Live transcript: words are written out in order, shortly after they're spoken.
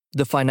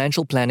The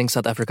Financial Planning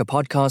South Africa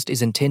podcast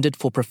is intended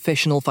for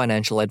professional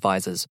financial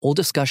advisors. All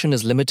discussion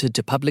is limited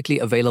to publicly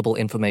available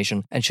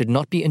information and should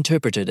not be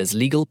interpreted as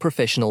legal,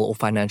 professional, or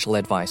financial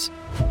advice.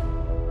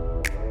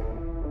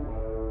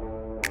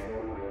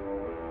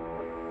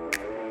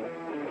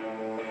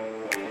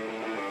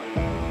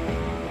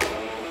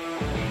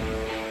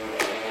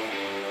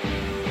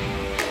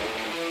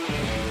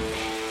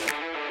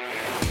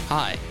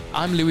 Hi,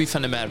 I'm Louis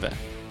van der Merwe,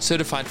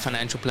 Certified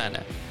Financial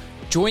Planner.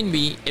 Join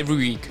me every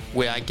week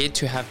where I get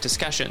to have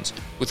discussions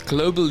with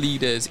global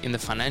leaders in the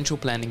financial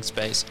planning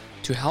space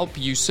to help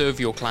you serve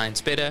your clients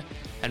better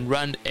and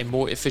run a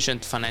more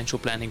efficient financial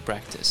planning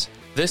practice.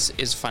 This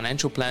is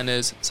Financial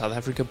Planners South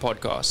Africa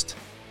podcast.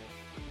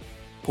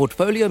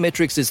 Portfolio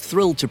Metrics is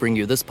thrilled to bring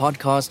you this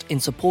podcast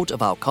in support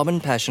of our common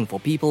passion for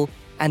people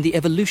and the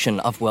evolution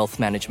of wealth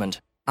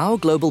management. Our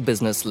global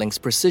business links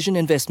precision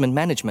investment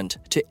management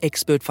to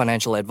expert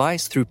financial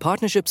advice through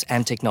partnerships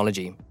and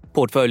technology.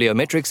 Portfolio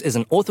Metrics is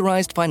an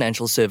authorized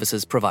financial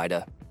services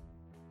provider.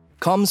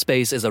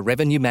 CommSpace is a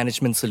revenue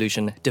management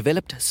solution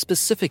developed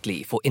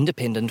specifically for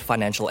independent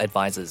financial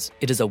advisors.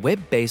 It is a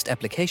web-based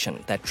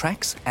application that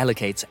tracks,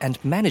 allocates, and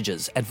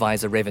manages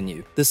advisor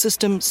revenue. The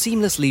system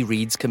seamlessly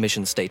reads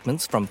commission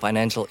statements from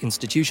financial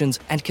institutions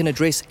and can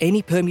address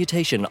any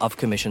permutation of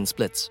commission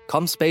splits.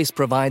 CommSpace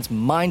provides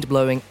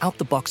mind-blowing,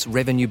 out-the-box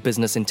revenue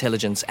business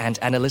intelligence and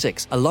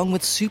analytics, along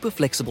with super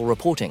flexible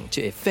reporting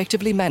to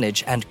effectively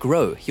manage and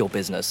grow your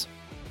business.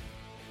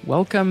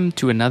 Welcome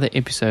to another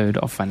episode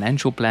of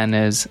Financial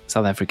Planners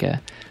South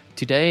Africa.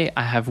 Today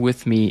I have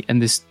with me in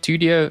the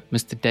studio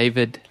Mr.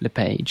 David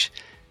Lepage.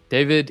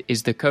 David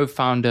is the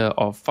co-founder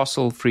of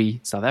Fossil Free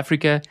South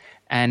Africa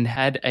and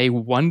had a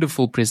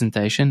wonderful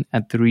presentation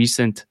at the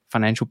recent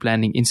Financial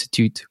Planning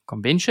Institute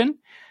convention.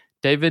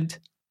 David,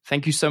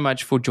 thank you so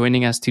much for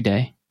joining us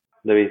today.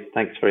 Louis,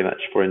 thanks very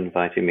much for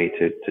inviting me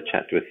to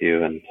chat with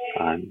you, and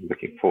I'm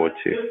looking forward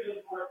to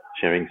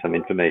sharing some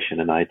information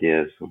and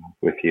ideas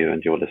with you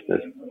and your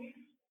listeners.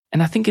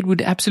 And I think it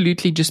would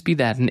absolutely just be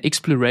that, an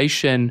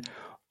exploration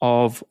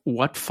of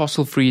what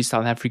Fossil Free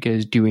South Africa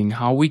is doing,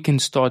 how we can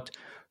start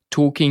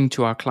talking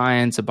to our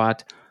clients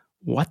about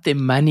what their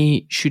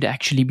money should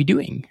actually be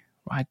doing,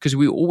 right? Because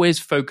we always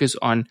focus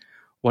on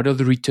what are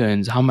the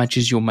returns, how much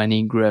is your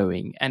money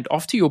growing? And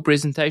after your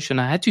presentation,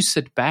 I had to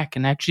sit back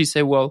and actually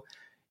say, well,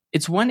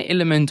 it's one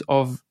element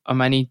of our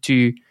money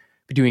to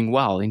be doing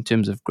well in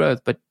terms of growth,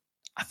 but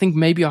I think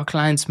maybe our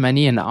clients'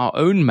 money and our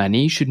own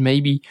money should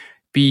maybe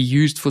be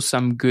used for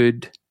some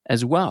good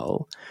as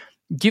well.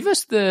 Give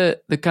us the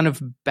kind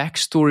of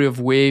backstory of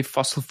where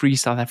Fossil Free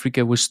South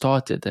Africa was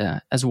started.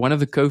 As one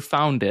of the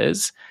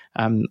co-founders,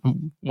 I'm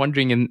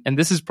wondering, and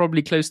this is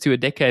probably close to a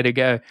decade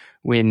ago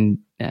when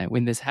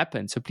this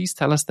happened. So please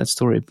tell us that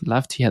story. I'd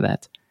love to hear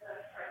that.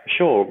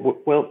 Sure.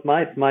 Well,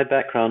 my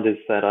background is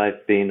that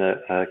I've been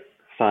a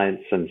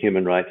science and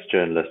human rights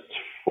journalist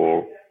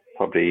for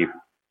probably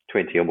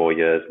 20 or more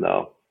years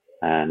now,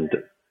 and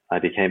I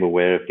became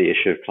aware of the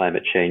issue of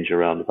climate change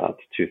around about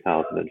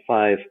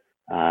 2005,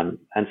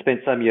 and spent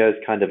some years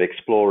kind of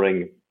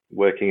exploring,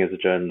 working as a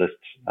journalist,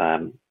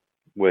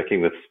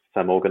 working with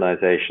some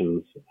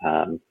organizations,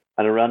 and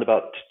around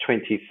about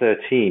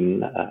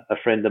 2013, a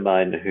friend of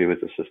mine who was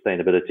a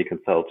sustainability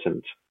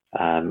consultant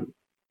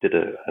did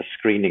a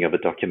screening of a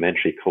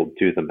documentary called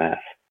Do the Math,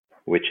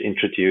 which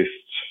introduced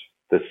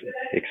this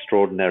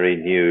extraordinary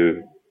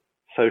new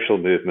social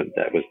movement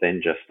that was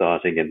then just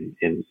starting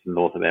in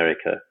North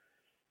America,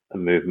 a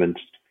movement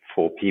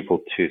for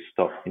people to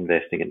stop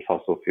investing in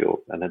fossil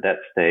fuels. And at that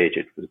stage,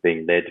 it was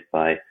being led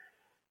by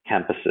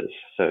campuses.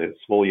 So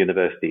small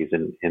universities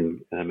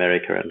in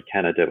America and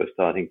Canada were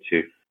starting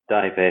to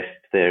divest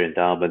their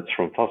endowments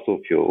from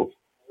fossil fuels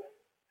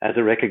as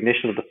a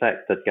recognition of the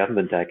fact that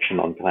government action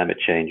on climate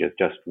change is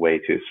just way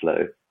too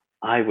slow.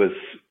 I was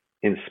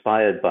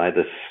inspired by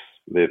this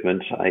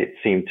movement. It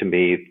seemed to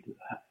me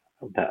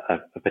that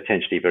a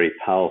potentially very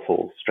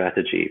powerful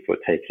strategy for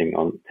taking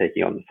on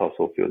the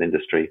fossil fuel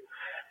industry.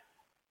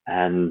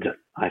 And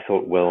I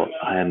thought, well,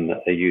 I am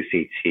a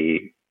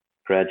UCT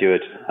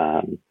graduate.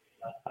 I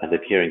live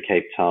here in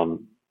Cape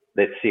Town.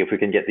 Let's see if we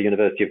can get the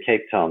University of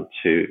Cape Town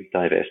to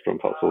divest from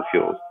fossil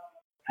fuels.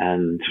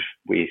 And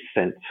we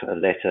sent a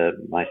letter,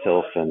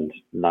 myself and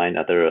 9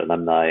 other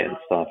alumni and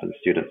staff and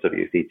students of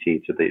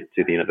UCT to the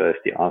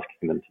university,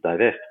 asking them to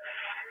divest.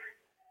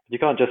 You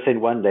can't just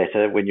send one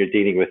letter when you're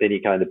dealing with any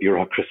kind of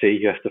bureaucracy.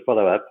 You have to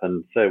follow up.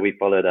 And so we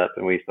followed up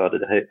and we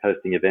started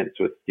hosting events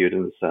with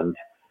students. And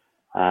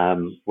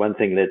one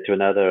thing led to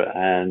another.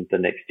 And the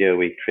next year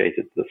we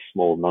created the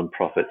small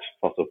non-profit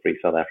Fossil Free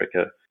South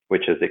Africa,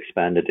 which has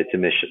expanded its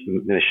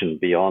mission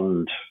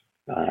beyond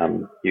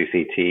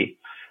UCT.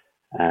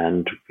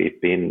 And we've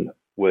been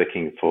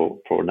working for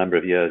a number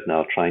of years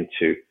now trying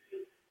to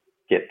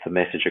get the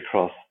message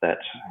across that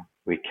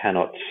we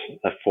cannot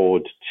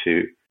afford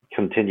to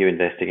continue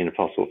investing in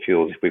fossil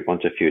fuels if we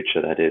want a future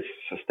that is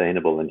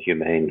sustainable and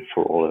humane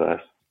for all of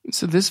us.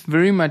 So this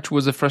very much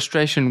was a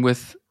frustration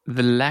with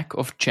the lack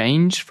of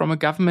change from a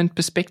government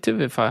perspective,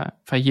 if I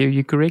hear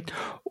you correct.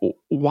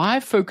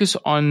 Why focus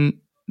on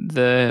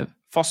the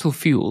fossil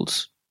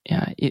fuels,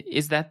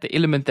 is that the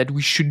element that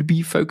we should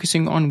be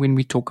focusing on when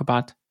we talk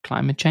about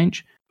climate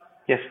change?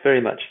 Yes,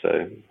 very much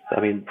so.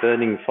 I mean,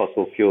 burning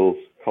fossil fuels,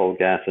 coal,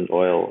 gas, and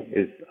oil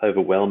is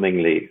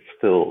overwhelmingly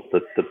still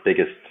the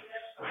biggest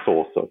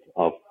source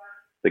of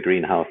the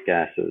greenhouse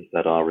gases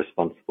that are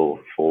responsible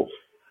for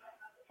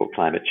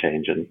climate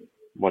change and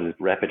what is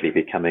rapidly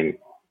becoming,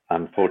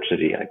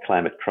 unfortunately, a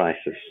climate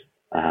crisis,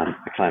 a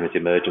climate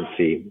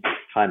emergency,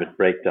 climate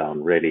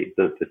breakdown, really,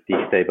 the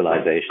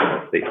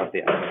destabilization of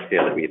the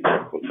atmosphere that we've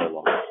had for so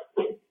long.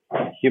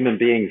 Human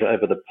beings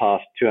over the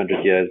past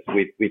 200 years,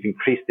 we've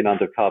increased the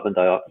amount of carbon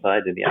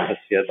dioxide in the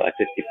atmosphere by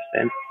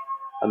 50%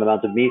 and the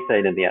amount of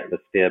methane in the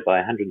atmosphere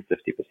by 150%.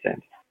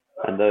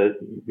 And the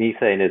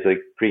methane is a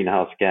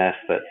greenhouse gas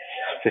that's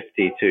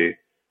 50 to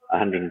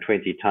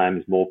 120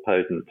 times more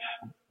potent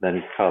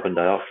than carbon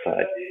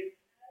dioxide.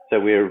 So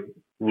we're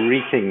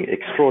wreaking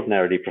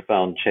extraordinarily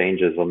profound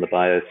changes on the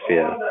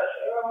biosphere.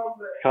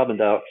 Carbon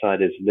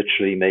dioxide is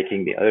literally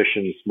making the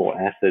oceans more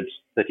acid,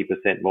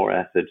 30% more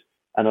acid.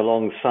 And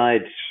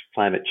alongside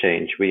climate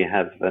change, we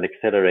have an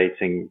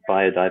accelerating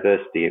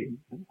biodiversity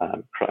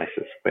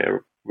crisis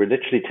where we're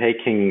literally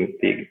taking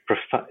the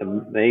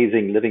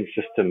amazing living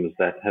systems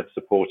that have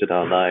supported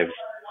our lives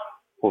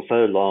for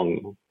so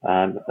long,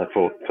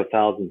 for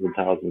thousands and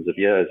thousands of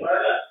years.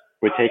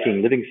 We're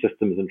taking living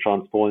systems and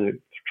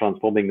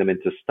transforming them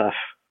into stuff.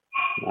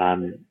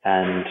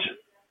 And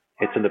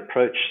it's an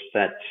approach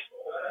that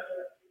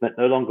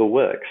no longer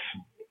works.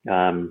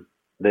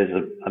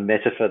 There's a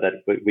metaphor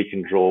that we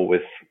can draw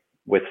with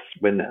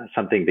when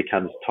something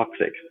becomes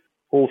toxic.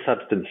 All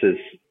substances,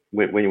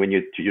 when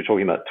you're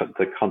talking about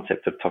the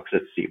concept of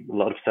toxicity, a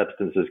lot of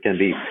substances can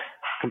be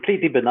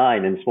completely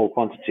benign in small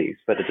quantities,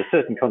 but at a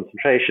certain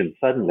concentration,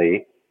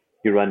 suddenly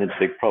you run into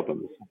big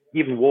problems.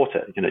 Even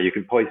water, you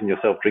can poison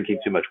yourself drinking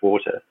too much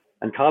water.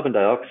 And carbon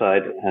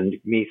dioxide and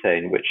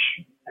methane, which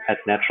at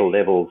natural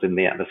levels in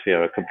the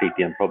atmosphere are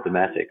completely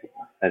unproblematic,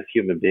 as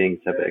human beings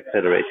have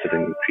accelerated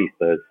and increased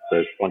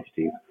those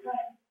quantities.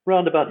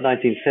 Around about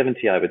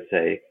 1970, I would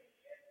say,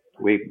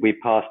 we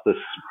passed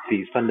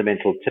these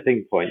fundamental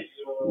tipping points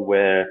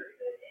where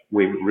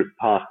we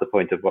passed the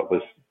point of what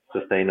was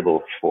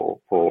sustainable for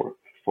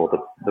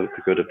the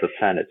good of the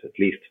planet, at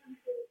least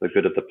the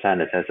good of the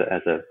planet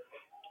as a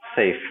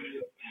safe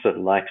sort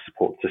of life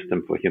support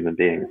system for human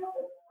beings.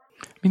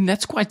 I mean,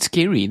 that's quite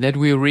scary that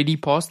we already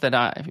passed that.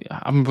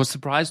 I was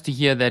surprised to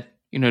hear that,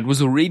 it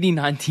was already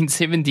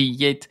 1970,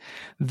 yet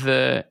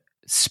the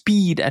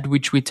speed at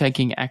which we're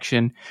taking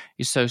action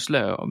is so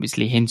slow.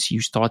 Obviously, hence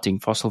you starting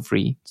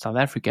fossil-free South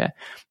Africa.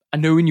 I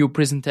know in your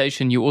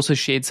presentation, you also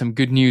shared some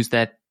good news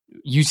that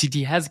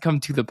UCT has come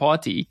to the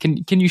party.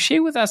 Can you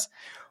share with us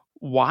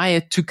why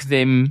it took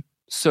them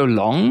so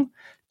long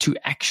to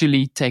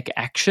actually take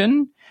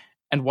action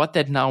and what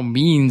that now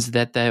means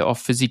that they are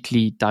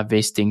physically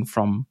divesting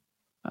from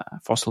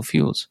fossil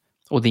fuels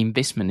or the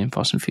investment in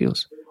fossil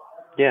fuels?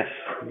 Yes,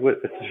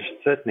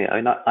 certainly.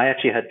 I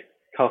actually had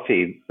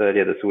coffee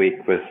earlier this week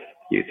with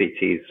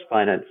UCT's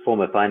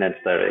former finance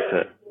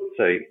director.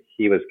 So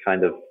he was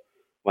kind of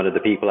one of the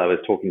people I was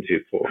talking to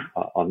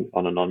on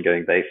an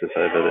ongoing basis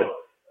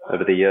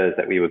over the years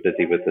that we were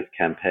busy with this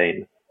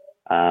campaign.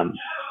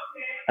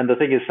 And the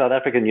thing is, South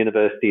African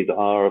universities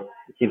are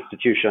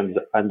institutions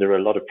under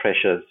a lot of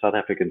pressure. South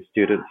African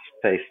students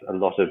face a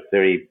lot of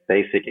very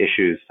basic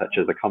issues such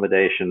as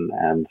accommodation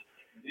and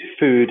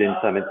food in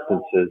some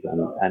instances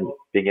and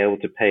being able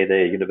to pay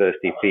their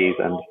university fees.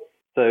 And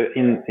so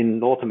in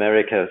North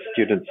America,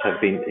 students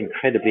have been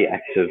incredibly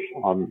active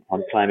on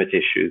climate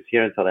issues.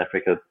 Here in South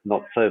Africa,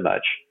 not so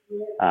much.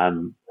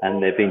 And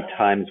there have been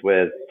times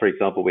where, for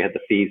example, we had the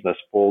Fees Must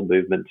Fall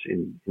movement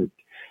in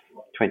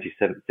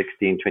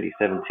 2016,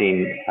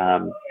 2017,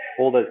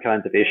 all those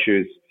kinds of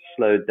issues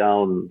slowed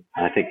down,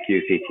 I think,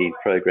 UCT's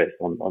progress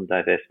on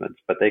divestment,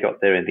 but they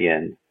got there in the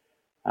end.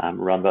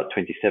 Around about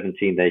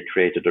 2017, they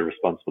created a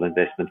responsible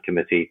investment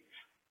committee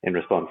in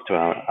response to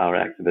our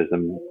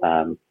activism.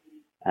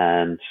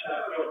 And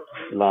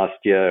last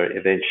year,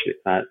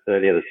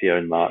 earlier this year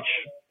in March,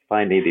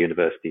 finally the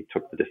university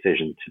took the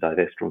decision to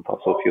divest from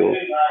fossil fuels.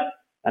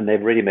 And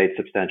they've really made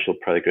substantial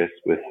progress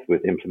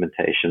with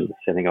implementation,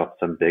 setting up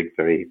some big,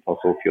 very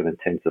fossil fuel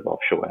intensive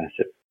offshore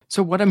assets.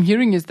 So what I'm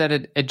hearing is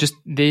that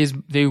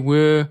there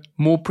were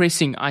more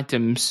pressing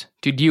items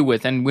to deal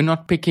with, and we're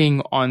not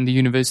picking on the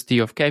University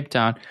of Cape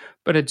Town,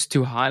 but it's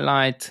to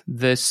highlight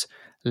this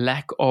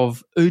lack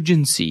of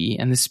urgency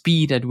and the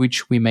speed at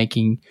which we're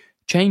making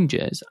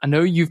changes. I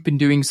know you've been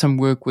doing some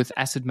work with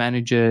asset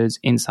managers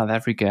in South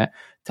Africa.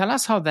 Tell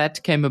us how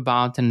that came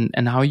about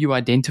and how you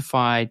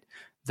identified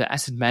the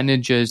asset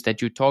managers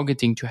that you're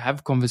targeting to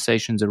have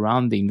conversations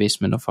around the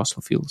investment of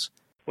fossil fuels.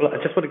 Well, I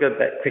just want to go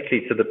back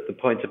quickly to the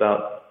point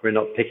about we're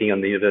not picking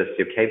on the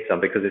University of Cape Town,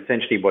 because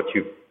essentially what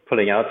you're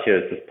pulling out here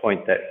is this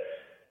point that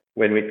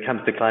when it comes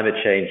to climate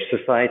change,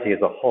 society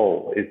as a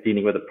whole is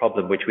dealing with a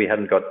problem which we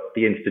haven't got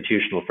the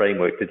institutional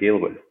framework to deal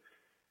with.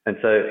 And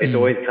so it's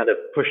always kind of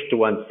pushed to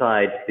one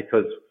side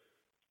because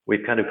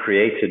we've kind of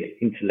created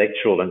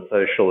intellectual and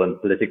social and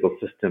political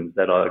systems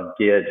that are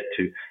geared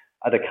to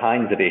other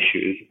kinds of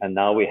issues. And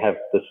now we have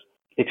this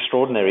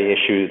extraordinary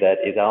issue that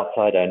is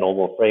outside our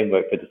normal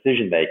framework for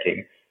decision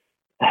making.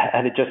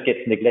 And it just gets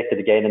neglected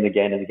again and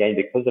again and again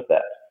because of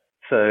that.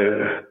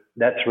 So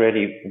that's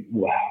really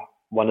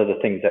one of the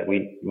things that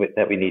we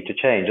need to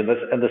change. And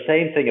the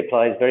same thing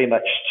applies very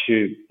much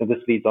to, and this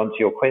leads on to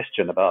your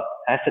question about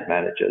asset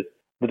managers.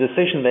 The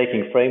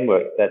decision-making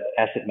framework that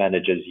asset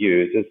managers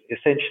use is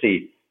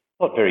essentially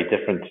not very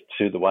different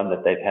to the one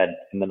that they've had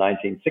in the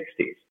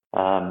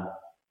 1960s.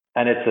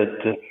 And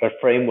it's a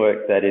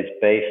framework that is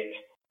based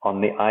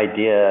on the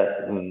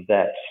idea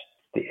that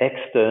the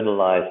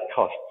externalized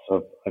costs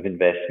of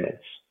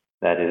investments,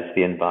 that is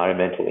the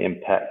environmental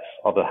impacts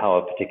of how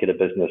a particular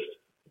business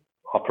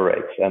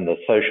operates and the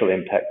social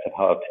impacts of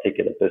how a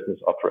particular business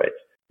operates.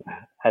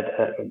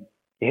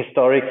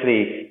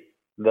 Historically,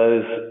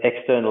 those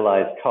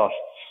externalized costs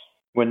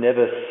were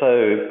never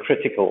so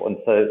critical and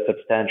so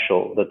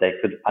substantial that they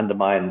could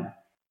undermine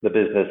the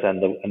business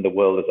and the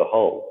world as a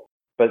whole.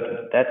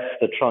 But that's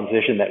the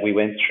transition that we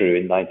went through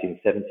in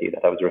 1970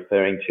 that I was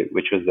referring to,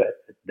 which was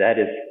that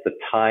is the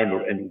time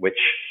in which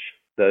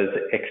those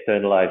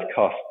externalized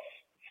costs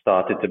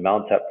started to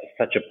mount up to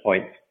such a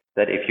point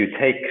that if you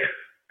take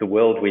the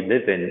world we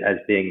live in as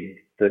being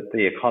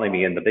the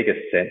economy in the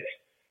biggest sense,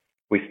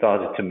 we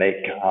started to make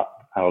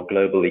our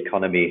global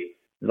economy,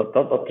 not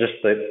just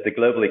the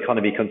global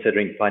economy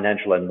considering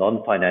financial and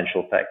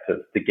non-financial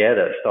factors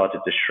together,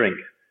 started to shrink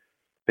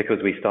because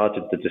we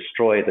started to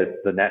destroy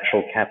the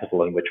natural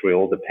capital in which we're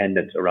all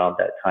dependent around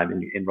that time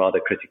in rather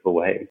critical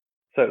ways.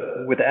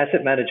 So with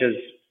asset managers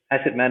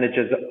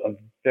are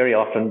very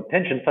often,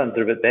 pension funds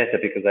are a bit better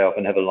because they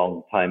often have a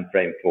long time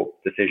frame for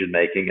decision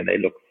making and they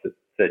look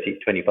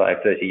 25,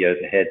 30 years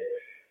ahead.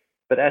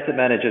 But asset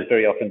managers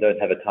very often don't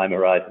have a time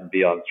horizon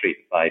beyond 3 to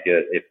 5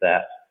 years, if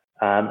that.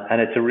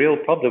 And it's a real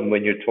problem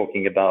when you're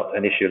talking about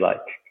an issue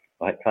like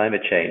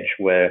climate change,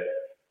 where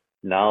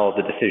now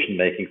the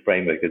decision-making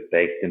framework is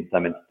based in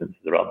some instances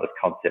around this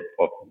concept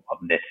of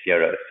net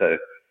zero. So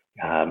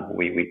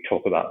we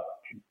talk about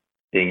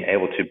being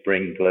able to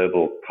bring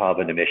global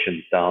carbon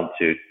emissions down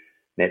to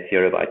net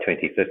zero by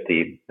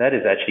 2050. That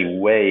is actually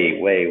way,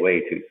 way,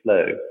 way too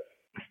slow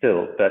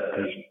still, but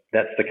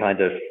that's the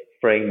kind of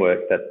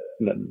framework that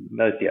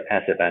most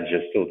asset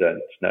managers still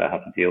don't know how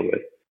to deal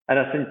with. And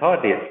I think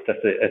partly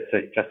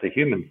it's just a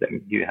human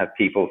thing. You have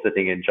people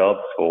sitting in jobs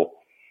for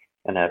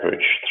an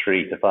average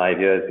 3 to 5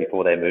 years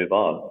before they move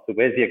on. So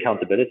where's the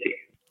accountability?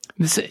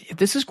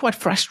 This is quite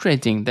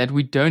frustrating that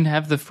we don't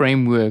have the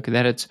framework,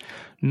 that it's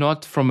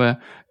not from a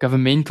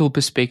governmental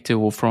perspective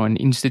or from an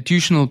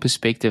institutional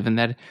perspective, and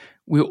that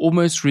we're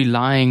almost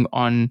relying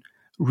on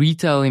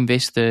retail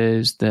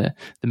investors, the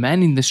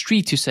man in the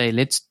street, to say,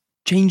 let's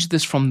change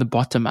this from the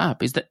bottom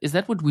up. Is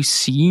that what we're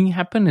seeing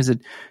happen? Is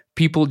it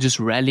people just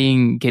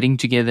rallying, getting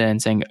together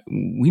and saying,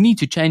 we need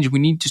to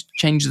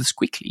change this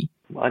quickly?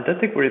 I don't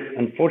think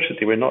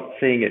unfortunately, we're not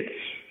seeing it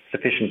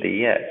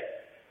sufficiently yet.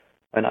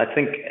 And I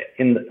think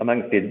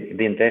amongst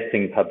the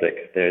investing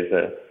public, there's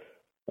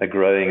a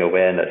growing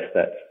awareness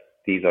that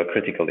these are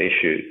critical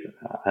issues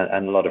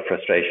and a lot of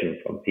frustration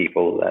from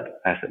people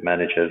that asset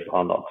managers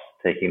are not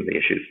taking the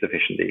issues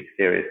sufficiently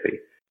seriously.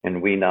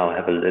 And we now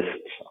have a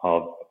list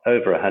of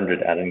over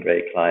 100 Allan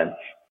Gray clients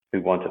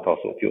who want a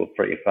fossil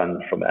fuel-free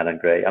fund from Allan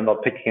Gray. I'm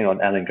not picking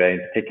on Allan Gray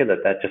in particular.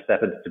 That just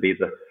happens to be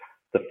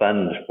the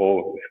fund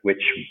for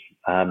which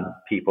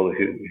people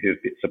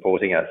who've been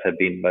supporting us have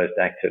been most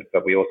active.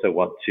 But we also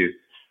want to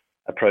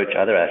approach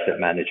other asset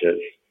managers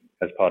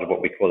as part of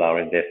what we call our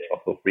Invest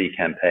Fossil Free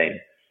campaign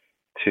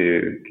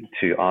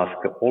to ask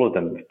all of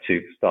them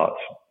to start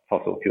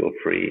fossil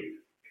fuel-free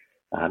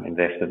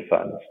investment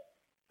funds.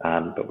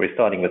 But we're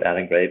starting with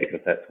Allan Gray because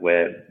that's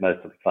where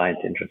most of the client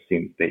interest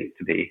seems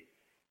to be.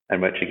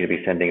 And we're actually going to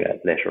be sending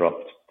that letter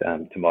off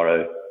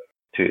tomorrow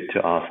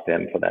to ask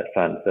them for that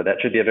fund. So that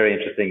should be a very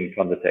interesting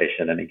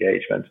conversation and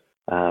engagement,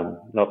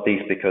 not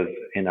least because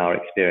in our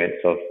experience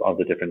of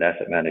the different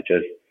asset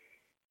managers,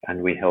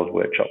 and we held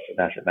workshops with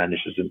asset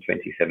managers in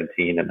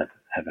 2017 and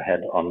have had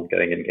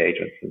ongoing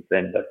engagement since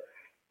then. But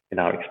in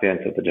our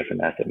experience of the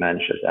different asset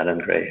managers, Allan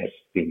Gray has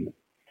been,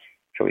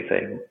 shall we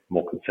say,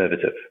 more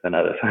conservative than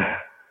others.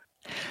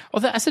 Are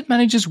the asset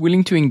managers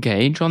willing to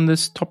engage on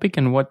this topic,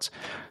 and what's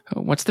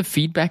the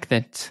feedback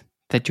that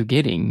you're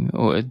getting?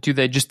 Or do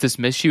they just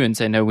dismiss you and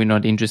say, no, we're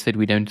not interested,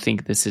 we don't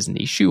think this is an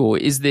issue? Or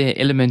is there an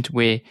element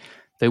where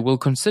they will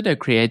consider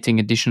creating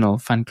additional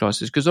fund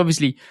classes? Because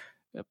obviously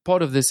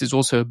part of this is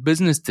also a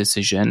business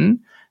decision,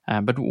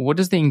 but what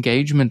does the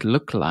engagement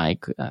look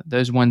like?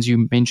 Those ones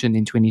you mentioned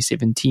in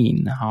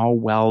 2017, how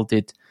well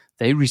did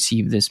they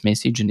receive this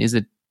message, and is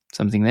it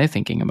something they're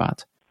thinking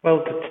about?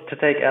 Well, to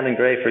take Allan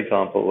Gray, for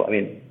example, I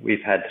mean,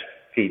 we've had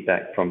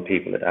feedback from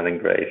people at Allan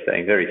Gray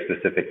saying very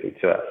specifically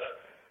to us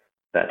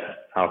that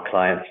our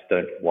clients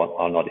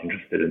are not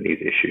interested in these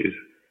issues,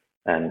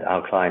 and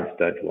our clients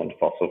don't want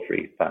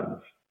fossil-free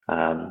funds.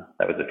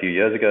 That was a few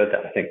years ago.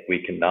 I think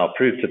we can now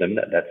prove to them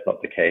that that's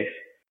not the case.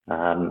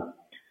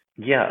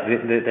 Yeah,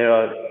 there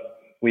are.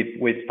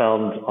 We've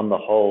found on the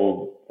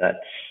whole that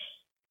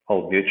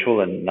Old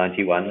Mutual and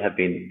 91 have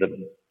been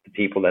the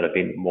people that have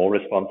been more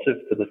responsive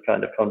to this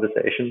kind of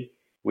conversation.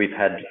 We've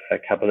had a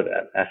couple of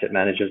asset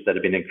managers that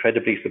have been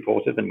incredibly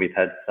supportive, and we've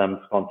had some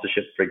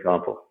sponsorship, for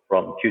example,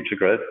 from Future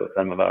Growth for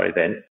some of our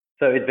events.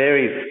 So it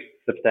varies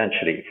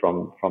substantially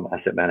from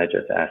asset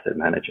manager to asset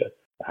manager.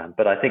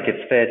 But I think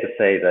it's fair to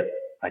say that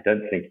I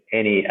don't think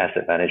any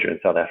asset manager in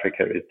South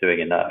Africa is doing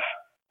enough.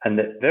 And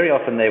that very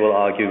often they will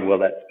argue, well,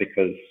 that's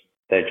because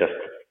they're just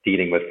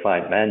dealing with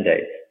client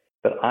mandates.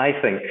 But I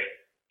think,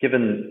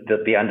 given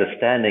the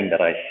understanding that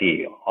I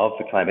see of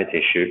the climate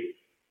issue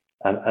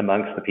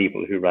amongst the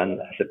people who run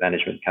asset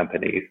management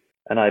companies,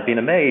 and I've been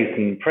amazed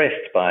and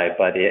impressed by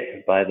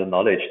the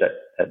knowledge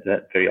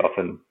that very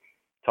often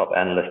top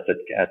analysts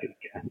at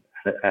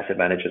asset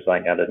managers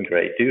like Allan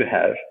Gray do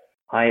have,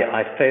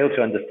 I fail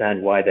to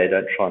understand why they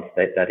don't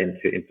translate that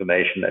into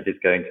information that is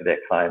going to their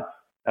clients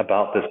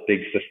about this big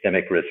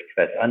systemic risk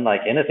that's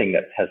unlike anything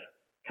that has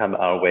come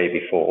our way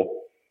before,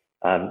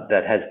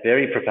 that has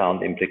very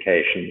profound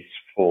implications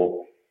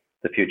for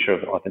the future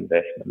of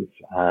investments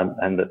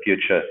and the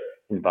future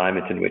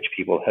environment in which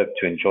people hope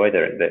to enjoy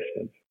their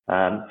investments.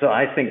 So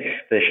I think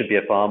there should be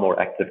a far more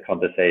active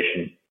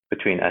conversation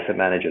between asset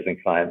managers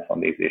and clients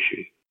on these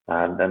issues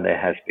than there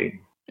has been.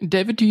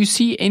 David, do you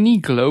see any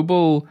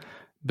global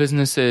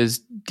businesses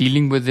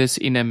dealing with this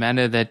in a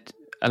manner that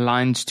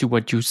aligns to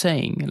what you're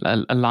saying,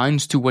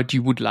 aligns to what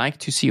you would like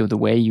to see or the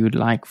way you would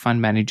like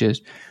fund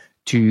managers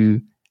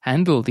to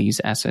handle these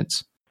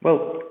assets?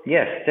 Well,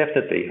 yes,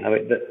 definitely. I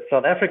mean,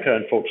 South Africa,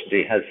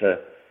 unfortunately, has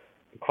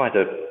quite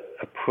a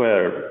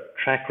poor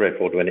track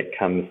record when it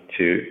comes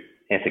to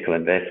ethical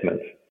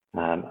investment.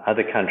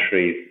 Other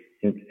countries,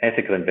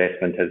 ethical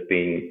investment has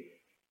been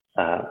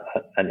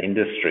an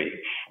industry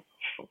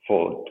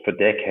for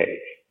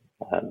decades.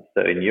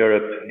 So in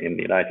Europe, in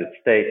the United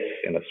States,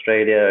 in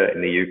Australia,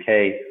 in the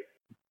UK,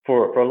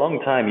 for a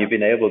long time, you've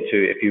been able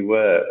to, if you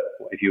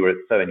were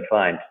so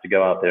inclined, to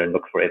go out there and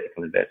look for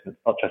ethical investments,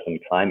 not just on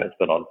climate,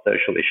 but on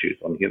social issues,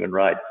 on human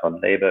rights,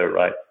 on labor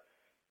rights,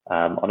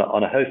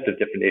 on a host of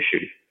different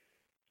issues.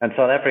 And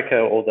South Africa,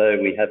 although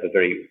we have a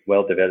very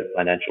well-developed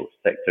financial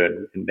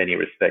sector in many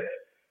respects,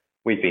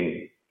 we've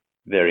been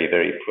very,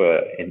 very poor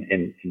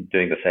in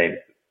doing the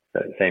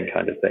same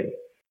kind of thing.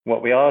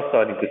 What we are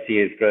starting to see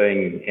is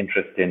growing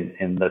interest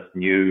in this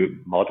new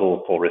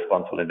model for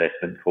responsible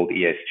investment called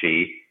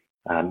ESG,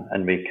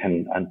 and we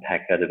can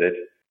unpack that a bit.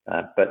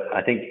 But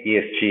I think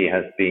ESG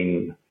has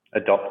been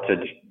adopted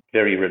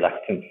very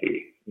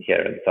reluctantly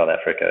here in South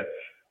Africa.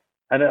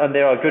 And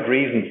there are good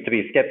reasons to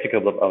be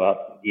skeptical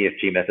about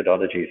ESG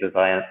methodologies, as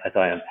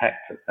I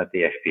unpacked at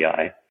the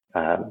FBI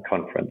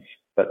conference.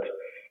 But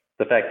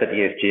the fact that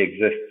ESG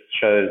exists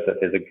shows that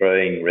there's a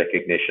growing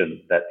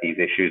recognition that these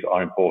issues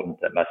are important,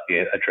 that must be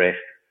addressed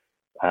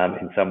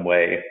in some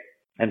way.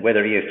 And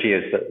whether ESG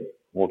is,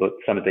 or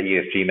some of the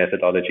ESG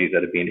methodologies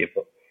that have been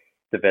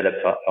developed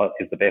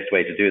is the best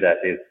way to do that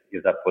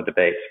is up for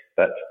debate.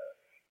 But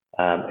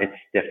it's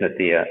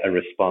definitely a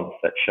response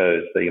that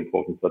shows the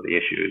importance of the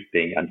issues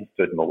being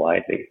understood more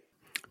widely.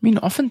 I mean,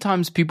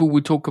 oftentimes people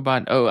would talk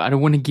about, I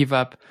don't want to give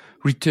up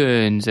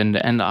returns and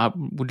I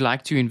would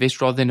like to invest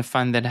rather in a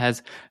fund that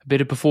has a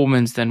better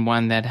performance than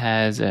one that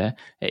has a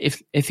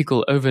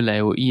ethical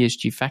overlay or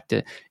ESG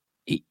factor.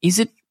 Is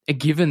it a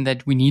given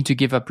that we need to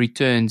give up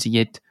returns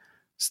yet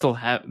still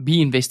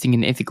be investing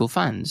in ethical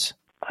funds?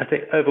 I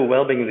think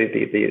overwhelmingly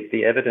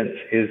the evidence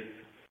is,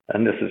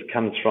 and this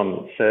comes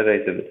from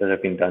surveys that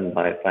have been done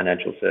by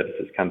financial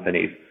services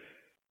companies,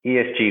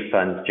 ESG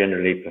funds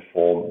generally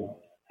perform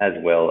as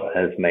well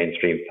as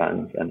mainstream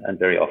funds and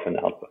very often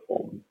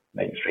outperform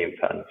mainstream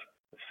funds.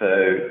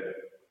 So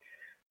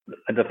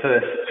the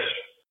first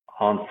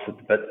answer,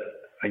 but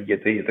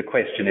the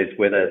question is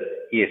whether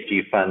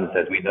ESG funds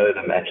as we know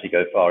them actually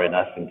go far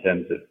enough in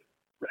terms of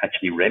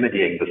actually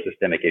remedying the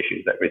systemic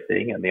issues that we're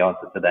seeing. And the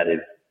answer to that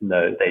is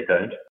no, they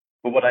don't.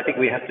 But what I think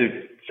we have to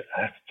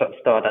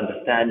start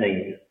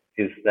understanding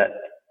is that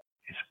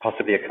it's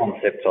possibly a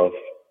concept of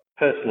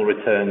personal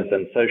returns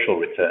and social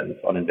returns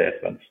on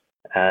investments.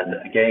 And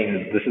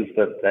again, this is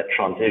that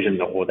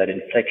transition or that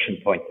inflection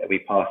point that we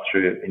passed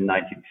through in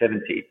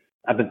 1970.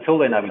 Up until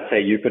then, I would say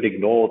you could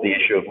ignore the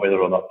issue of whether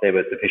or not there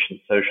were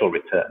sufficient social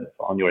returns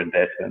on your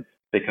investments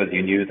because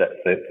you knew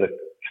that the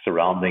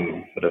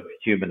surrounding sort of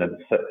human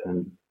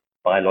and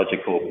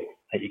biological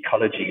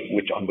ecology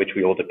on which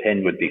we all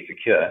depend would be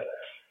secure.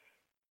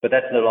 But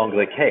that's no longer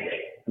the case.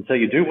 And so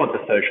you do want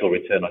the social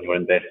return on your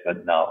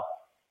investment now,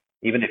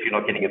 even if you're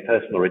not getting a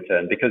personal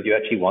return, because you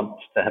actually want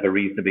to have a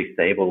reasonably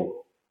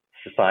stable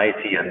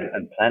society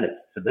and planet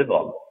to live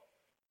on.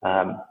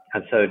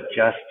 And so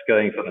just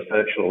going for the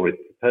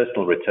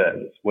personal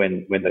returns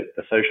when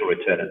the social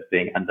return is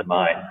being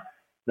undermined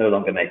no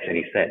longer makes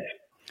any sense.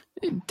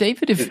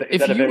 David, if that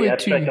you a very were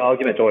abstract to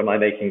argument, or am I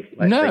making?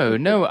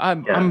 No.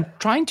 I'm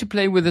trying to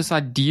play with this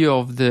idea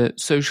of the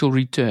social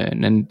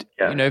return, and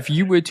if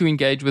you were to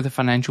engage with a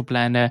financial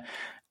planner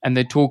and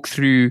they talk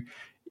through,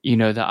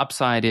 the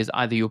upside is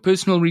either your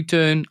personal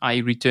return,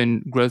 i.e.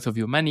 return growth of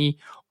your money,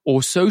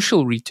 or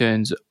social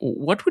returns.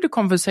 What would a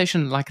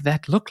conversation like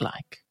that look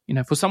like?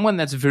 For someone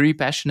that's very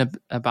passionate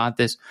about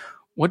this,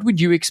 what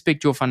would you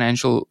expect your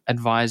financial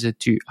advisor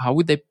to? How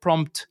would they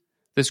prompt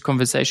this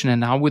conversation,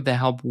 and how would they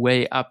help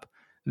weigh up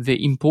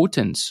the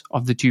importance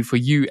of the two for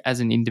you as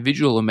an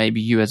individual, or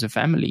maybe you as a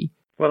family?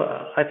 Well,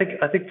 I think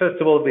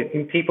first of all,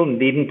 people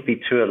needn't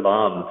be too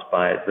alarmed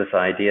by this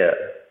idea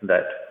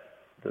that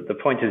the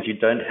point is you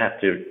don't have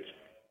to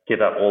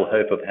give up all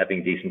hope of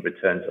having decent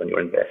returns on your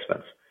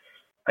investments.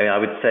 I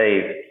would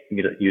say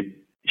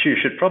you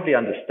should probably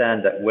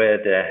understand that where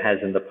there has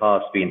in the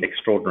past been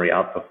extraordinary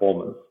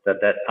outperformance,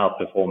 that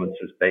outperformance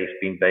has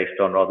been based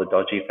on rather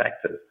dodgy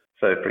factors.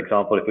 So, for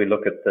example, if we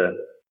look at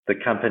the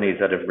companies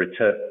that have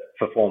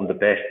performed the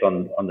best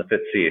on the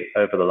FTSE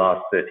over the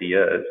last 30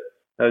 years,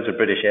 those are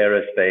British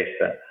Aerospace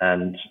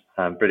and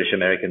British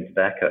American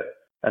Tobacco.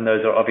 And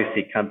those are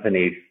obviously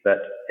companies that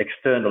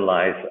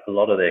externalize a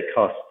lot of their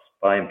costs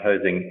by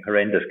imposing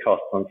horrendous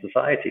costs on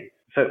society.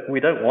 So we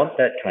don't want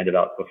that kind of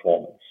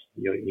outperformance.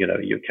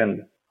 You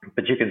can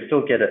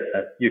still get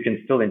you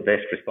can still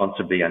invest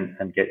responsibly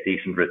and get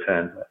decent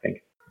returns, I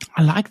think.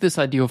 I like this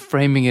idea of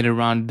framing it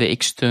around the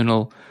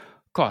external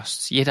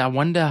costs. Yet I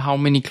wonder how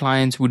many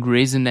clients would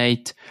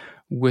resonate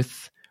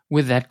with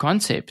that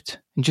concept.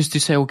 And just to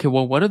say, okay,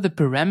 well, what are the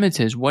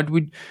parameters?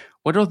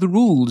 What are the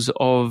rules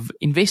of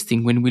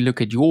investing when we look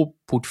at your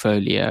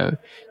portfolio in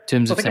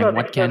terms of saying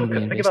what can we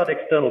invest? Think about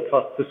external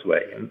costs this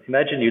way.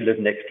 Imagine you live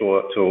next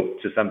door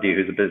to somebody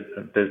who's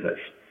a business.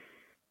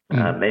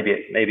 Maybe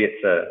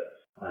it's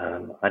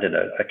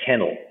a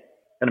kennel.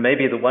 And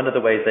maybe one of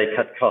the ways they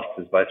cut costs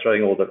is by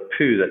throwing all the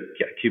poo that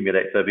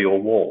accumulates over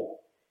your wall.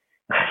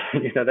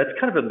 That's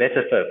kind of a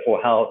metaphor for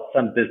how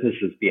some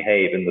businesses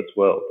behave in the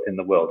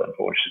world,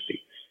 unfortunately.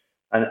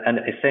 And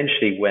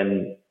essentially,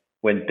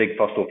 when big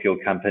fossil fuel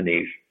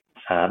companies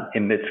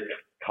emit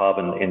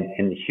carbon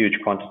in huge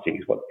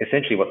quantities, what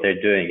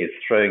they're doing is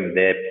throwing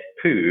their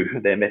poo,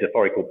 their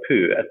metaphorical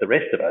poo, at the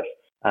rest of us.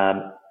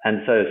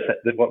 And so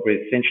what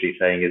we're essentially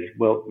saying is,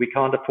 well, we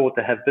can't afford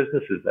to have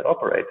businesses that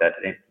operate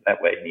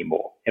that way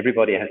anymore.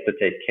 Everybody has to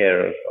take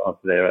care of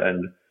their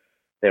own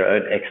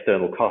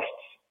external costs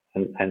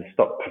and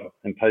stop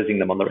imposing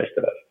them on the rest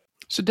of us.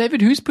 So,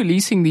 David, who's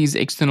policing these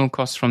external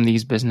costs from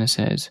these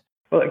businesses?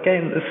 Well,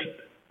 again, this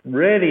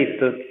really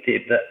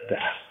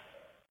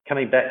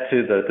coming back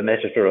to the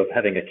metaphor of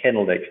having a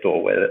kennel next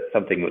door where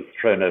something was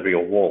thrown over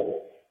your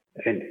wall.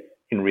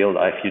 In real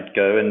life, you'd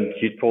go and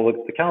you'd call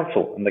the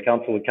council, and the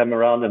council would come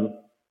around and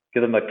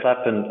give them a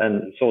clap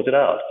and sort it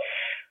out.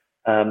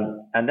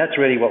 And that's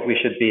really what we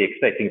should be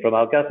expecting from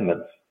our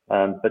governments.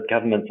 But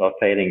governments are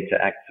failing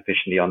to act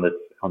sufficiently on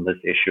this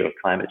issue of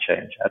climate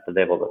change at the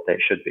level that they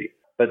should be.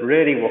 But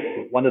really,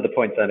 one of the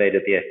points I made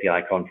at the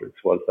FDI conference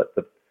was that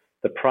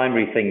the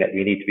primary thing that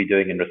we need to be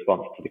doing in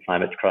response to the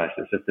climate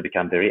crisis is to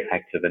become very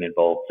active and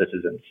involved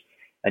citizens.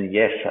 And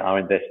yes, our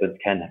investments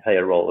can play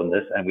a role in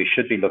this, and we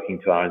should be looking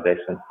to our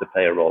investments to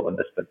play a role in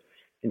this. But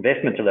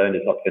investment alone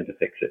is not going to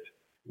fix it.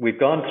 We've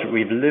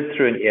lived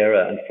through an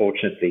era,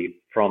 unfortunately,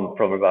 from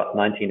about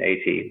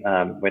 1980,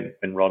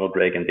 when Ronald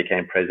Reagan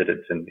became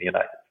president in the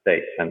United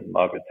States and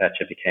Margaret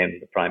Thatcher became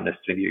the prime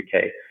minister in the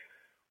UK,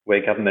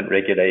 where government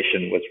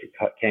regulation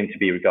came to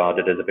be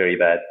regarded as a very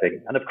bad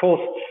thing. And of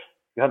course,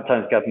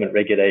 sometimes government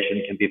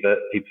regulation can be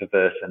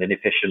perverse and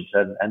inefficient,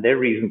 and there are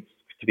reasons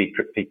to be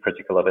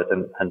critical of it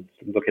and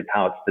look at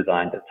how it's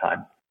designed at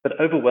times. But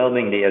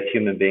overwhelmingly, as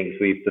human beings,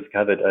 we've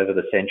discovered over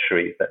the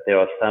centuries that there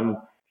are some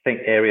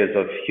areas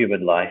of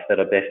human life that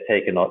are best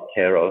taken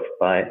care of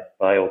by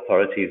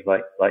authorities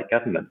like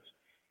governments.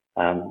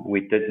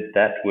 We did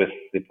that with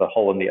the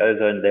hole in the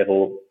ozone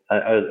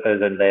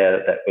layer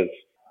that was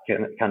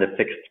kind of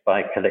fixed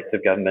by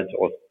collective government,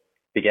 or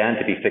began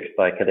to be fixed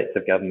by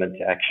collective government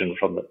action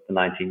from the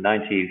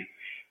 1990s.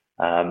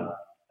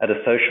 At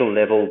a social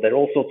level, there are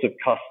all sorts of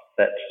costs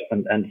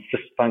and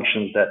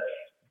functions that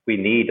we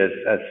need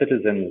as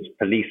citizens: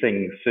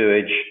 policing,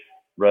 sewage,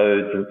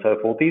 roads, and so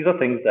forth. These are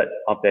things that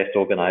are best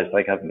organized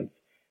by governments.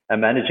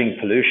 And managing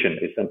pollution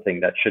is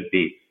something that should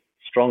be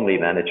strongly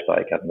managed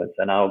by governments,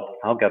 and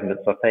our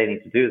governments are failing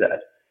to do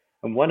that.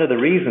 And one of the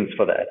reasons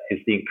for that is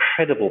the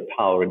incredible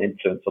power and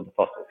influence of the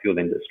fossil fuel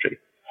industry,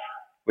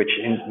 which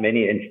in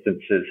many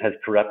instances has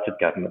corrupted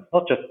governments,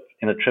 not just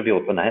in a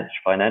trivial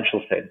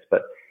financial sense,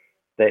 but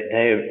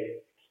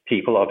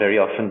people are very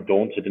often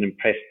daunted and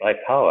impressed by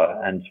power,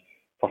 and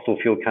fossil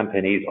fuel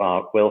companies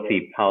are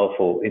wealthy,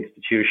 powerful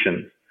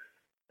institutions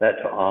that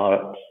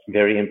are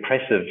very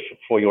impressive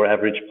for your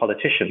average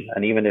politician.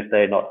 And even if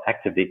they're not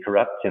actively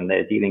corrupt in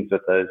their dealings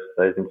with those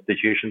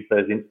institutions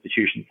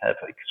have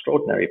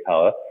extraordinary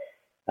power.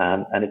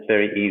 And it's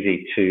very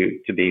easy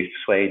to be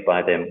swayed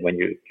by them when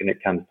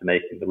it comes to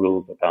making the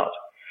rules about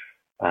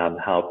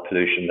how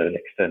pollution and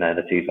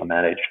externalities are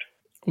managed.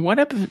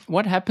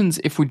 What happens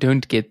if we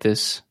don't get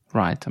this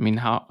right? I mean,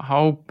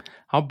 how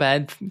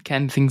bad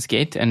can things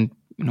get, and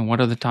what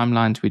are the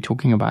timelines we're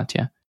talking about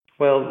here?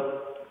 Well,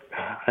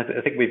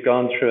 I think we've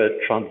gone through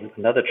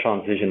another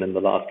transition in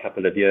the last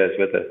couple of years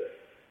where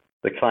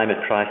the climate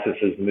crisis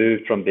has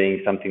moved from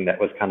being something that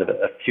was kind of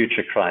a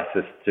future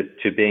crisis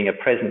to being a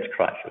present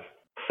crisis.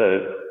 So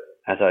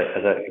as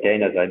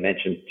I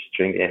mentioned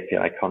during the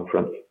FPI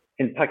conference,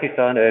 in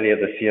Pakistan earlier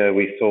this year,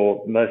 we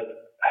saw most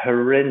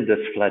horrendous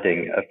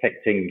flooding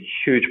affecting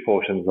huge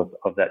portions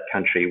of that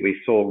country. We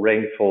saw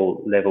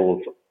rainfall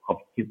levels of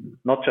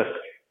not just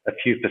a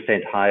few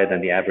percent higher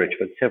than the average,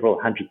 but several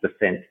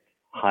 100%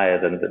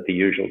 higher than the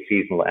usual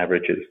seasonal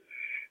averages.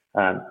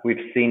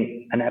 We've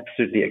seen an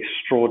absolutely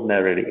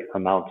extraordinary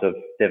amount of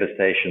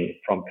devastation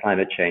from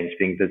climate change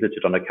being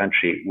visited on a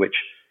country which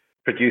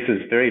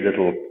produces very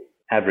little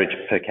average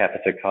per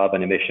capita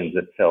carbon emissions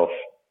itself.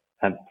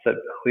 So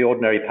the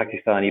ordinary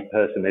Pakistani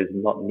person is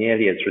not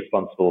nearly as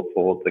responsible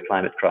for the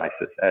climate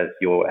crisis as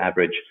your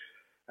average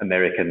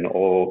American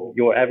or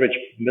your average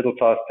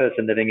middle-class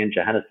person living in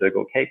Johannesburg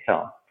or Cape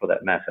Town, for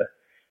that matter.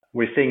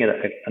 We're seeing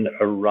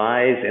a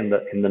rise in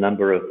the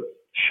number of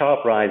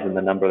sharp rise in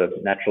the number of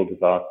natural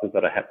disasters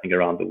that are happening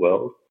around the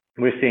world.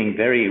 We're seeing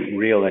very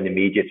real and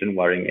immediate and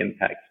worrying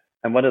impacts.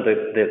 And one of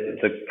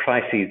the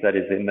crises that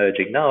is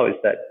emerging now is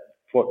that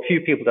what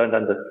few people don't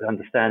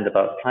understand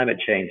about climate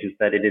change is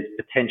that it is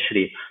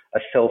potentially a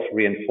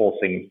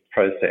self-reinforcing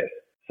process.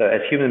 So as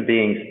human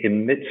beings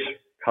emit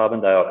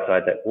carbon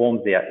dioxide that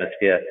warms the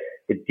atmosphere,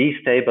 it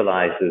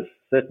destabilizes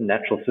certain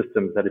natural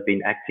systems that have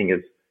been acting as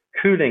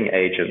cooling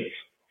agents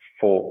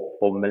for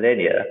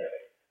millennia.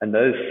 And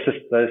those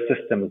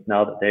systems,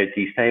 now that they're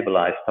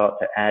destabilized, start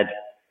to add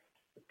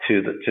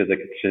to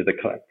the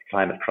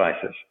climate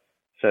crisis.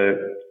 So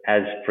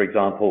as, for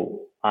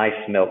example, ice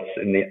melts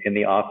in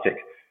the Arctic,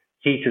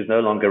 heat is no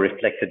longer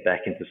reflected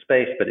back into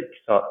space, but it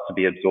starts to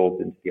be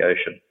absorbed into the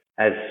ocean.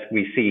 As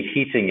we see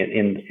heating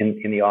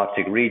in the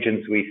Arctic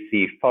regions, we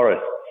see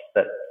forests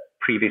that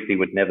previously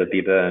would never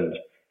be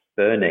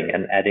burning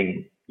and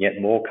adding yet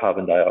more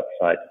carbon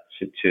dioxide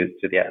to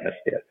the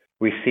atmosphere.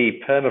 We see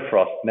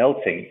permafrost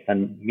melting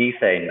and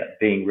methane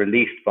being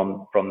released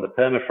from the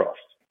permafrost.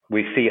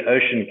 We see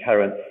ocean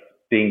currents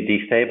being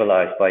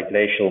destabilized by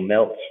glacial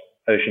melt,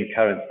 ocean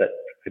currents that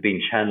have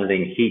been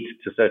channeling heat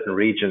to certain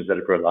regions that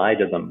have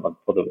relied on them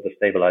for the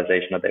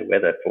stabilization of their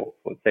weather for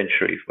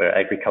centuries, where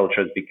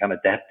agriculture has become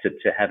adapted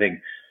to having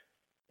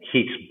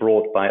heat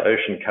brought by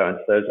ocean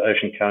currents. Those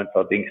ocean currents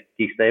are being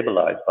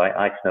destabilized by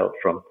ice melt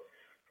from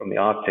the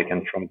Arctic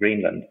and from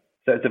Greenland.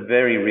 So it's a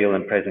very real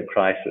and present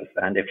crisis.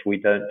 And if we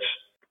don't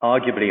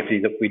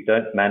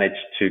manage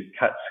to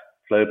cut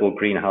global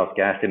greenhouse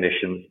gas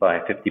emissions by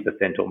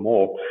 50% or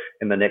more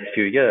in the next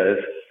few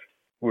years,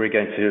 we're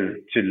going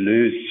to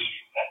lose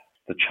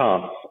the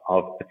chance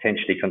of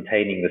potentially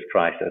containing this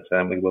crisis,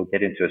 and we will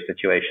get into a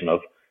situation of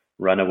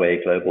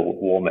runaway global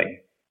warming.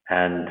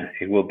 And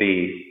it will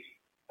be,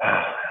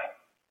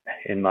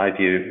 in my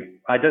view,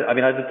 I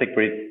don't think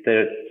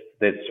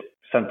there's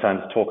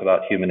sometimes talk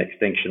about human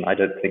extinction. I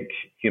don't think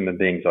human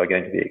beings are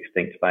going to be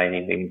extinct by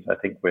any means. I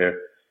think we're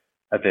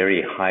a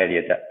very highly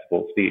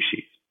adaptable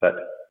species, but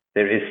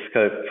there is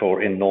scope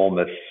for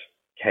enormous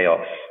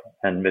chaos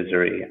and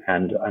misery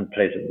and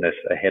unpleasantness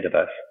ahead of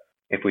us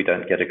if we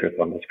don't get a grip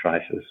on this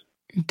crisis.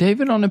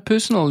 David, on a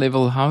personal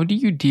level, how do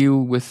you deal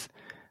with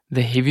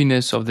the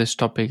heaviness of this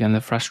topic and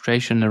the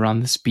frustration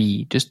around the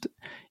speed? Just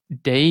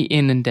day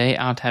in and day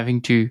out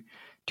having to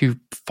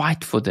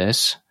fight for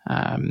this.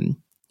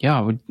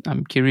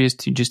 I'm curious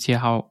to just hear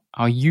how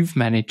you've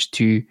managed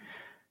to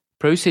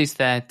process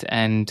that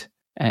and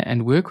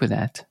work with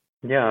that.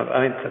 Yeah,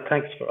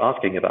 thanks for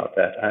asking about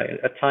that.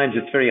 At times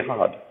it's very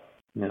hard.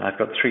 I've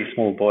got 3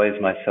 small boys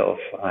myself.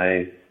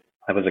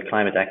 I was a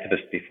climate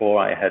activist before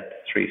I had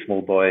 3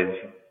 small boys.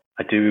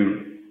 I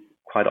do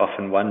quite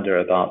often wonder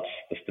about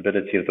the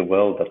stability of the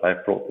world that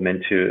I've brought them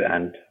into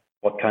and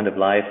what kind of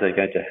lives they're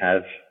going to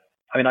have.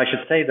 I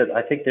should say that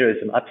I think there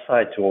is an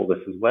upside to all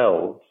this as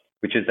well,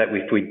 which is that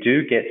if we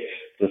do get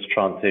this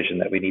transition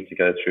that we need to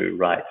go through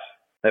right,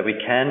 that we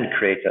can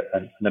create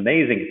an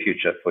amazing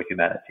future for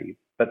humanity.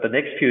 But the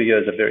next few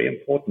years are very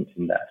important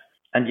in that.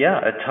 And yeah,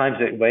 at times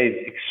it weighs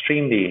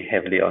extremely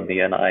heavily on me,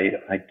 and I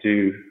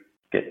do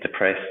get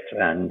depressed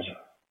and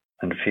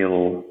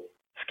feel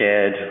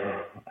scared.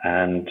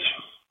 And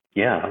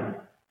yeah,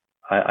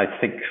 I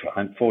think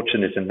I'm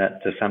fortunate in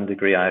that to some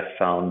degree I've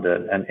found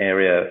an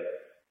area,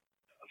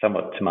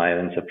 somewhat to my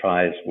own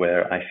surprise,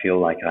 where I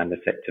feel like I'm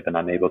effective and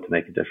I'm able to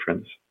make a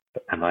difference.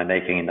 Am I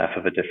making enough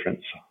of a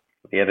difference?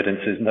 The evidence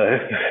is no.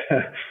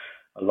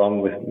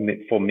 Along with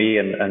for me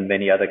and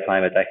many other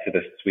climate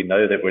activists, we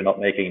know that we're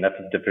not making enough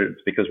of a difference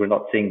because we're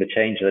not seeing the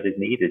change that is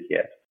needed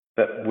yet.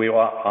 But we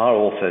are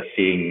also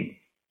seeing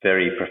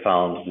very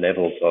profound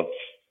levels of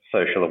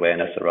social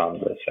awareness around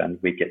this, and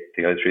we get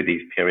to go through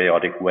these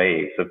periodic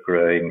waves of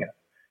growing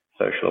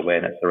social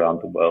awareness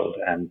around the world.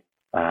 And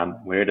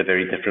we're at a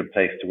very different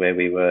place to where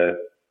we were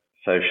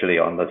socially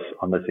on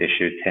this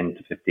issue 10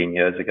 to 15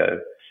 years ago.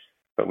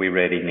 But we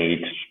really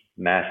need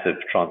massive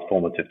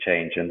transformative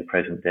change in the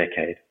present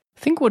decade. I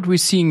think what we're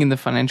seeing in the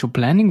financial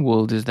planning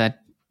world is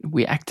that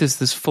we act as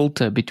this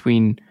filter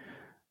between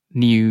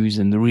news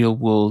and the real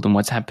world and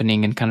what's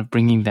happening, and kind of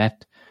bringing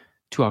that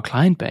to our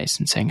client base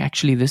and saying,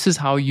 actually, this is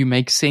how you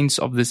make sense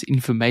of this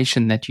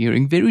information that you're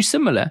hearing, very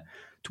similar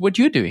to what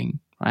you're doing,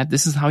 right?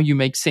 This is how you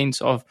make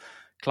sense of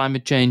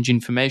climate change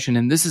information,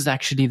 and this is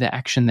actually the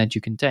action that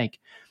you can take.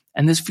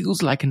 And this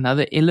feels like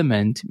another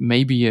element,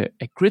 maybe a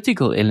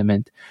critical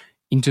element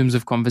in terms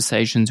of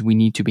conversations we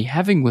need to be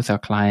having with our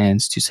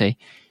clients to say,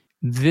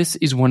 this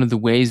is one of the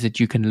ways that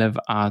you can live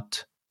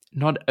out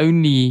not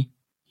only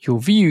your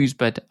views,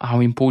 but how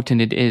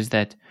important it is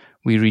that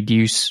we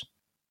reduce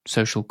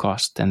social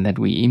cost and that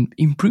we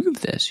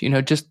improve this.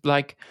 Just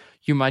like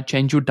you might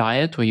change your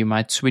diet, or you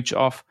might switch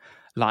off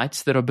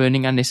lights that are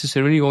burning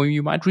unnecessarily, or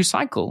you might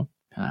recycle.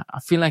 I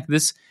feel like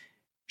this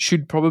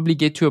should probably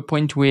get to a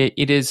point where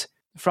it is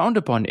frowned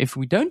upon if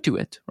we don't do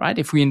it, right?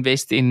 If we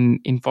invest in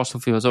fossil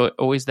fuels,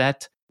 or is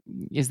that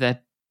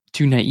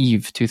too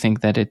naive to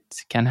think that it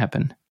can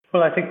happen?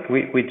 Well, I think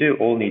we do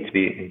all need to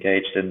be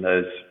engaged in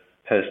those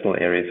personal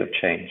areas of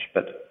change,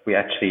 but we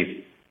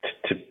actually,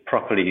 to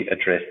properly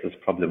address this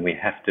problem, we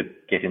have to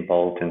get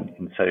involved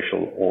in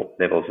social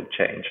levels of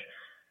change.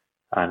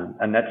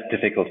 And that's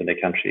difficult in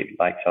a country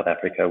like South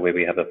Africa, where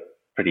we have a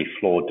pretty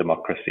flawed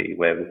democracy,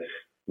 where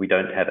we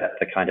don't have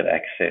the kind of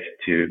access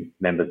to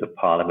members of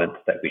parliament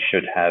that we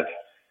should have.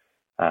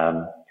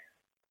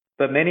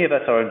 But many of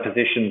us are in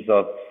positions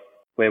of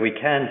where we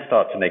can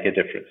start to make a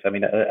difference. I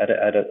mean, at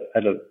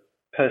a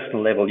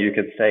personal level, you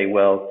could say,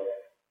 well,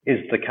 is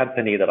the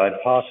company that I'm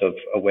part of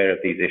aware of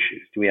these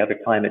issues? Do we have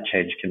a climate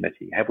change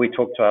committee? Have we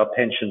talked to our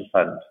pension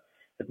fund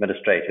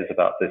administrators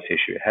about this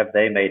issue? Have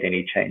they made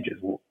any changes?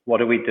 What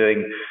are we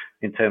doing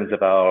in terms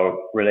of our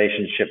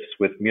relationships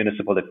with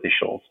municipal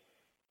officials?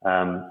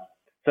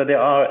 So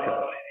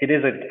it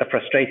is a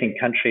frustrating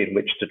country in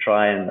which to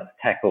try and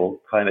tackle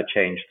climate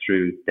change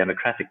through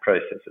democratic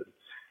processes,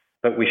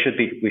 but we should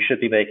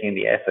be making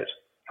the effort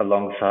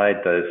alongside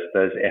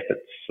those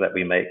efforts that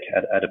we make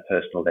at a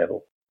personal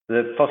level.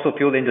 The fossil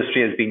fuel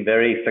industry has been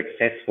very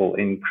successful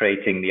in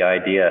creating the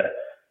idea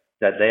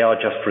that they are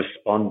just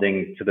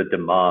responding to the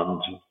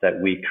demand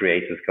that we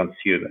create as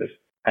consumers,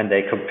 and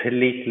they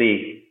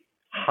completely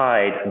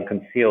hide and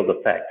conceal the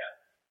fact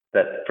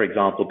that, for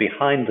example,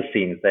 behind the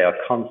scenes, they are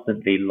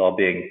constantly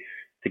lobbying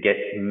to get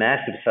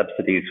massive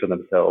subsidies for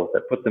themselves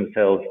that put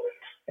themselves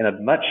in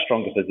a much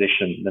stronger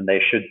position than they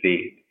should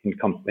be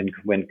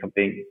when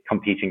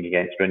competing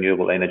against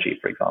renewable energy,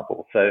 for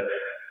example. So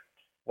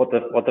what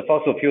the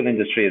fossil fuel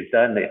industry has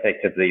done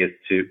effectively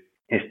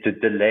is to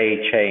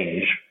delay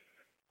change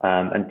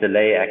and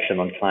delay action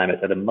on climate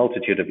at a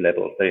multitude of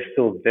levels. They're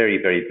still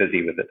very, very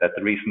busy with it. At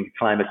the recent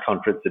climate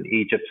conference in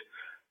Egypt,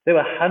 there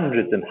were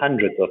hundreds and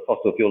hundreds of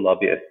fossil fuel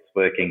lobbyists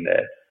working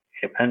there,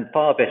 and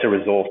far better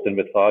resourced and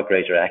with far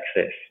greater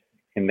access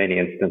in many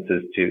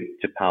instances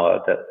to power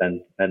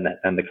than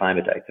the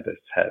climate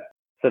activists have.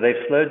 So they've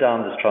slowed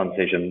down this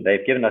transition.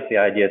 They've given us the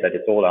idea that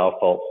it's all our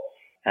fault,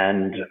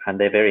 and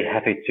they're very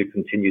happy to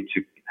continue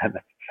to have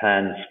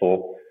plans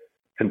for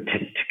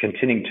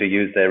continuing to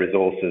use their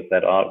resources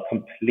that are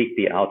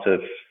completely out of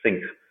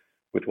sync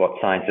with what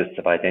scientists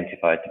have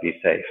identified to be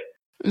safe.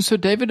 So,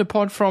 David,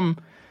 apart from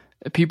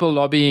people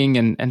lobbying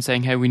and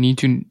saying, hey, we need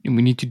to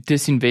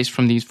disinvest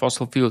from these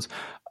fossil fuels,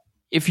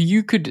 if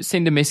you could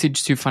send a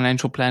message to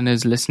financial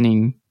planners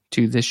listening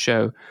to this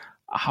show,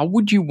 how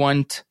would you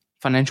want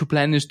financial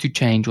planners to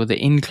change, or the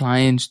end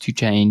clients to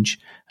change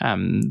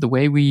the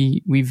way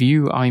we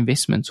view our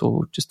investments,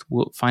 or just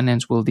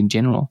finance world in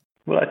general?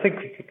 Well, I think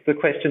the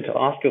question to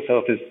ask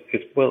yourself is,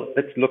 well,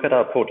 let's look at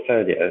our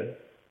portfolio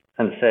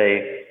and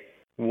say,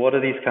 what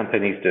are these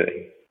companies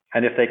doing?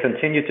 And if they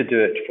continue to do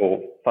it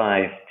for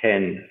 5,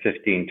 10,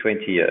 15,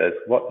 20 years,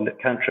 what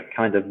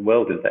kind of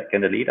world is that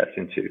going to lead us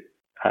into?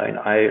 I mean,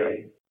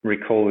 I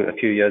recall a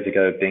few years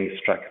ago being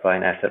struck by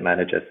an asset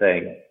manager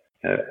saying,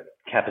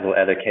 capital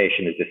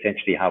allocation is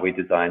essentially how we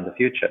design the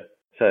future.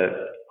 So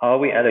are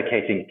we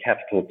allocating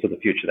capital to the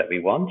future that we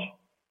want?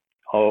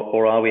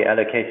 Or are we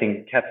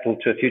allocating capital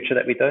to a future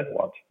that we don't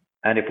want?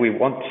 And if we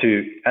want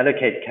to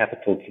allocate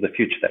capital to the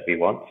future that we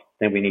want,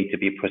 then we need to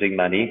be putting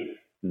money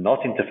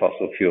not into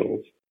fossil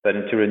fuels, but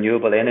into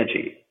renewable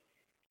energy,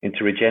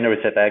 into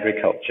regenerative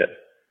agriculture,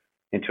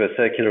 into a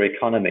circular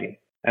economy.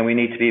 And we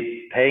need to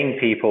be paying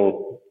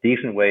people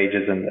decent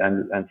wages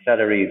and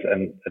salaries,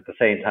 and at the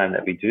same time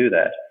that we do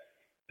that,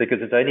 because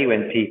it's only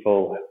when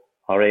people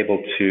are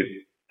able to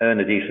earn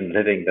a decent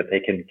living that they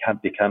can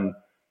become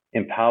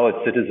empowered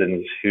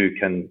citizens who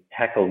can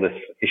tackle this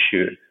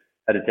issue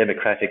at a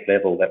democratic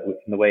level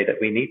in the way that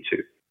we need to.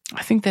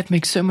 I think that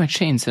makes so much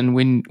sense. And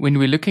when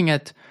we're looking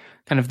at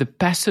kind of the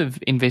passive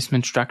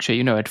investment structure,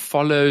 it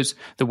follows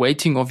the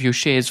weighting of your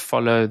shares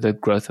follow the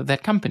growth of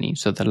that company.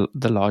 So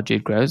the larger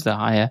it grows, the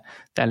higher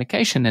the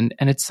allocation. And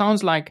it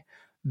sounds like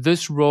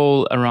this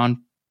role around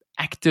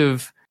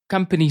active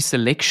company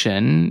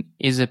selection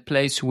is a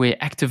place where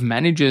active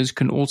managers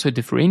can also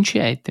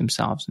differentiate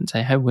themselves and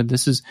say, hey, well,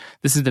 this is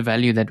the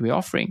value that we're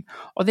offering.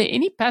 Are there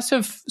any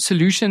passive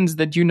solutions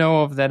that you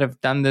know of that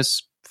have done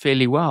this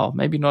fairly well?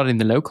 Maybe not in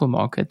the local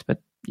market,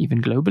 but even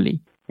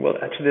globally? Well,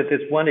 actually,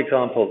 there's one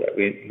example that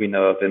we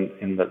know of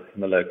in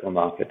the local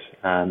market.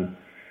 The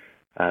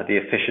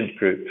Efficient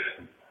Group,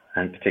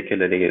 and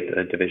particularly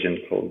a division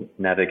called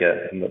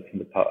Naviga in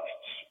the past,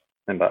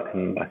 I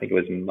think it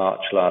was in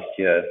March last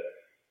year,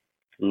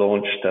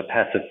 launched a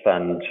passive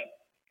fund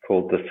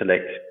called the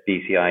Select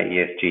BCI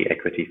ESG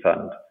Equity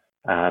Fund.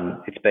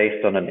 It's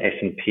based on an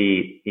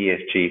S&P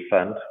ESG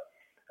fund,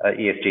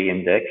 ESG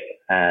index,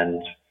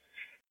 and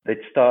it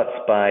starts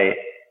by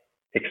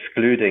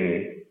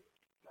excluding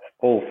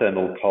all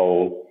thermal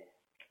coal,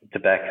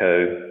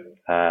 tobacco,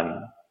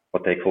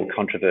 what they call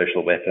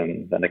controversial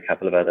weapons, and a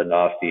couple of other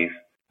nasties.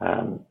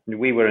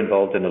 We were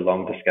involved in a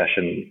long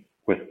discussion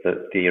with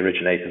the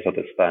originators of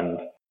this fund,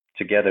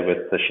 together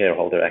with the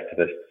shareholder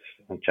activists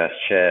and Just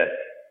Share,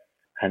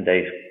 and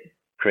they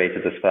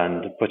created this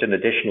fund, put an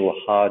additional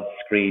hard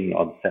screen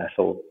on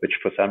Sasol, which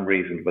for some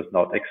reason was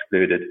not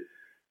excluded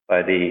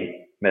by the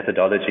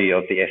methodology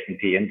of the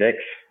S&P index,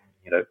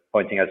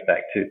 pointing us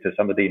back to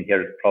some of the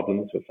inherent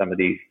problems with some of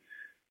these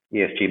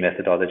ESG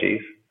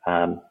methodologies.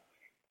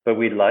 But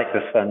we like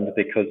this fund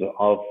because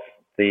of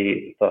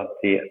the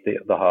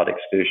hard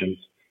exclusions.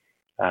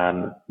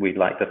 We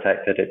like the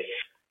fact that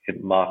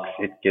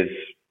it gives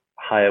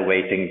higher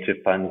weighting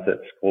to funds that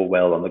score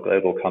well on the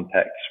Global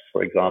Compact,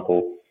 for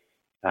example.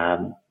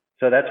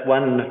 So that's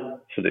one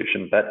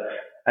solution,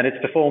 and it's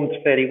performed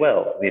fairly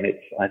well. I mean,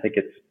 I think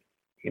it's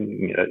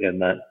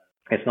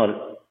it's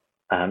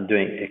not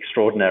doing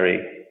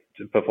extraordinary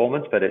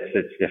performance, but it's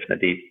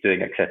definitely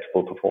doing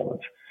acceptable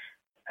performance.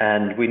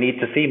 And we need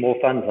to see more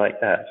funds like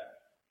that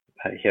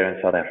here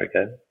in South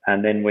Africa.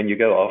 And then when you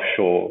go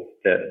offshore,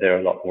 there are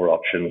a lot more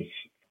options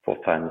for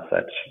funds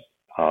that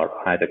are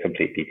either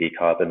completely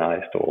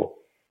decarbonized or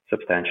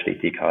substantially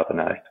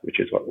decarbonized, which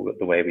is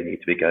the way we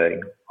need to be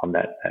going on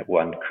that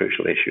one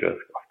crucial issue of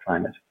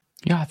climate.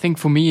 Yeah, I think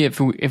for me,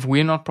 if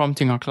we're not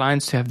prompting our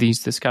clients to have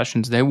these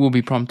discussions, they will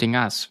be prompting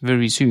us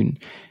very soon,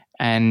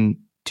 and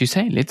to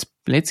say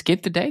let's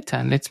get the data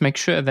and let's make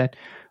sure that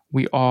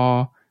we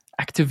are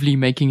actively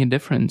making a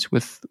difference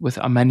with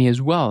our money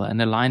as well,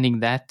 and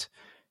aligning that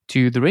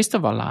to the rest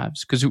of our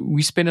lives, because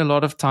we spend a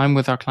lot of time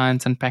with our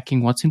clients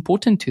unpacking what's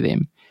important to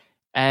them.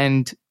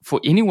 And for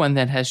anyone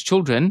that has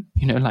children,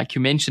 like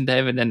you mentioned,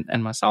 David,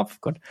 and myself,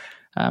 I've got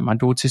my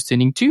daughter's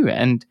turning 2.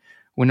 And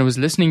when I was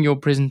listening to your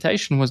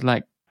presentation, was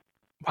like,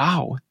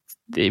 wow,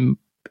 the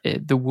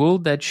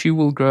world that she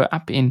will grow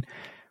up in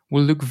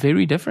will look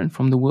very different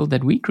from the world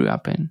that we grew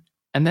up in.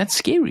 And that's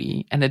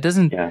scary. And it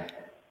doesn't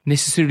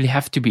necessarily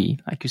have to be,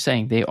 like you're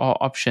saying, there are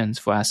options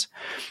for us.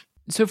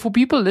 So for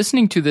people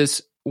listening to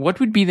this, what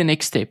would be the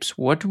next steps?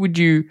 What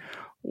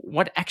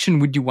action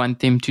would you want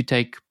them to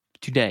take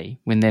today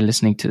when they're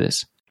listening to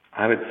this?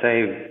 I would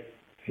say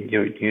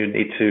you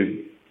need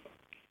to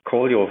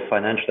call your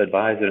financial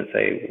advisor and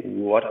say,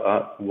 what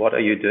are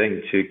you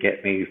doing to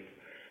get me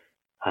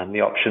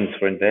the options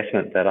for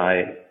investment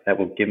that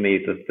will give me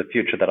the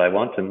future that I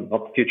want and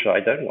not the future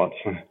I don't want.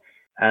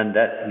 And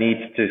that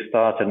needs to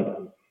start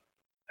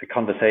a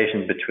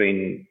conversation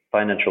between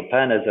financial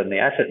planners and the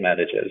asset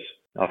managers.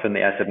 Often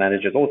the asset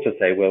managers also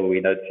say, well,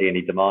 we don't see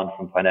any demand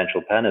from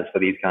financial planners for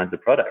these kinds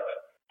of products.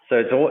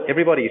 So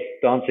everybody's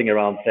dancing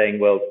around saying,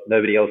 well,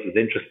 nobody else is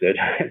interested.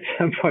 At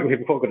some point,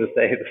 we've all got to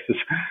say,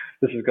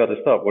 this has got to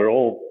stop. We're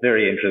all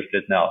very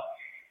interested now.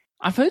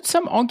 I've heard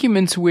some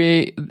arguments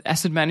where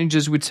asset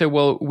managers would say,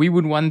 well, we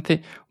would want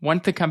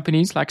the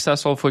companies like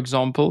Sasol, for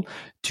example,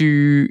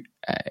 to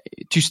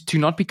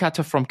not be cut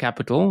off from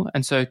capital,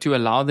 and so to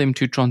allow them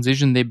to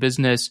transition their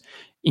business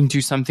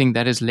into something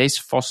that is less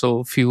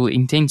fossil fuel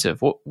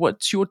intensive.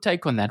 What's your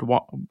take on that?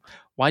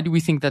 Why do we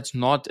think that's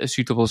not a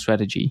suitable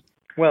strategy?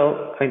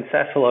 Well, I mean,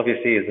 Sasol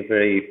obviously is a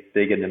very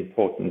big and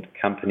important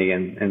company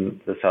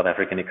in the South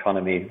African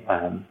economy.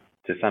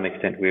 To some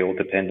extent, we all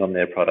depend on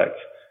their products.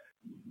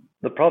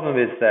 The problem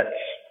is that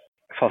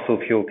fossil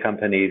fuel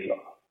companies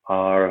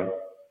are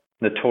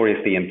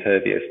notoriously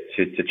impervious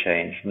to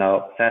change.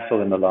 Now,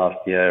 Sasol in the last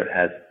year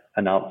has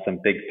announced some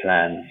big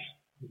plans.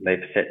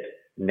 They've set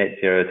net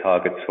zero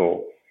targets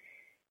for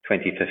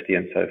 2050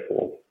 and so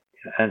forth.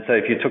 And so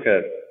if you took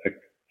a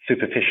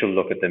superficial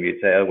look at them,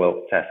 you'd say, oh,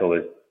 well, Sasol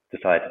has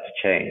decided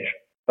to change.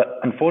 But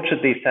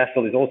unfortunately,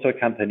 Sasol is also a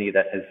company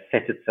that has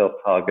set itself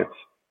targets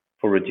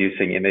for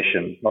reducing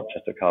emissions, not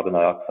just of carbon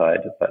dioxide,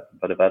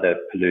 but of other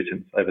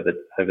pollutants over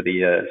the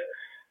years.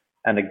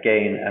 And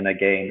again and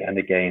again and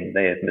again,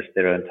 they have missed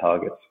their own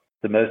targets.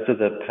 The most of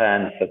the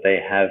plans that they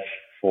have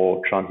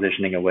for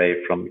transitioning away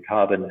from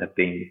carbon have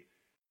been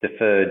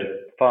deferred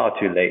far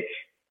too late.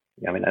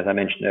 I mean, as I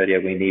mentioned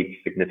earlier, we need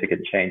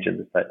significant change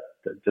in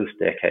this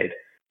decade.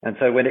 And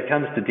so when it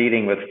comes to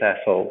dealing with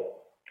Sasol,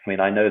 I mean,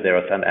 I know there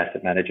are some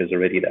asset managers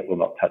already that will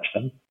not touch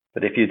them.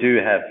 But if you do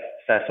have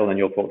Sasol in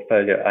your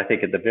portfolio, I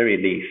think at the very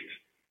least,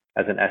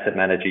 as an asset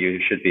manager, you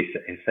should be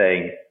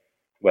saying,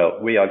 well,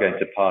 we are going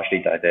to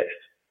partially divest.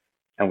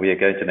 And we are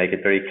going to make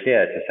it very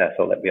clear to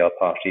Sasol that we are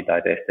partially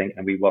divesting,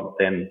 and we want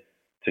them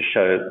to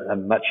show a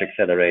much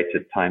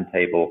accelerated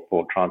timetable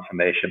for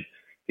transformation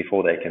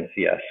before they can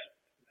see us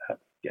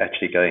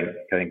actually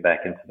going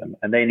back into them.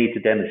 And they need to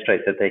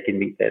demonstrate that they can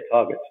meet their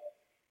targets.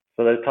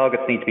 So those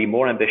targets need to be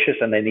more ambitious,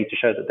 and they need to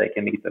show that they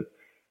can meet them.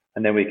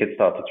 And then we could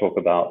start to talk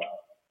about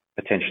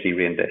potentially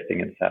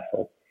reinvesting in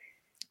Sasol.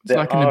 It's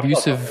like an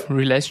abusive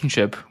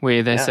relationship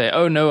where they say,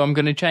 oh, no, I'm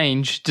going to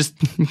change. Just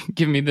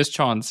give me this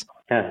chance.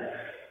 Yeah.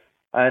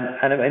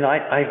 And I mean,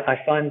 I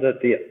find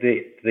that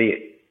the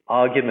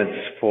arguments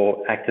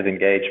for active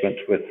engagement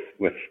with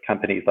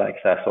companies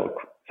like Sasol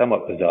are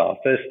somewhat bizarre.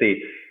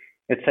 Firstly,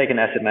 it's taken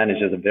asset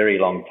managers a very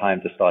long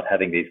time to start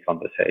having these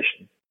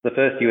conversations. The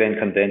first UN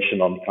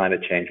Convention on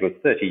Climate Change was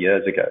 30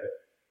 years ago.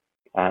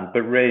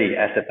 But really,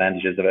 asset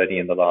managers have only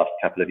in the last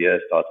couple of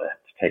years started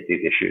to take these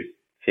issues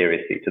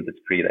seriously to the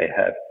degree they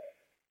have.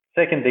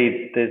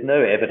 Secondly, there's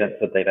no evidence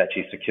that they've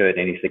actually secured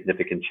any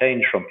significant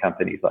change from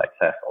companies like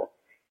Sasol.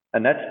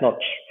 And that's not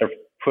a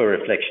poor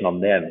reflection on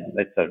them.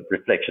 It's a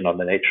reflection on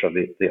the nature of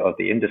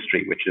the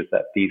industry, which is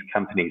that these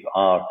companies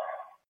are,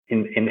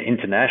 in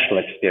international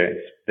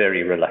experience,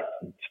 very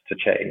reluctant to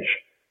change.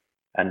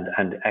 And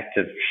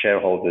active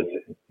shareholders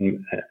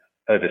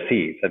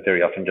overseas have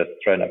very often just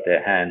thrown up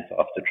their hands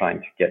after trying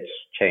to get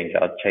change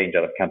out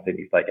of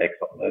companies like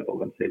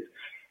ExxonMobil and said,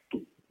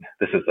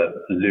 this is a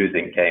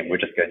losing game. We're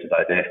just going to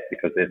divest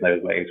because there's no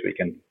ways we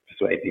can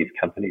persuade these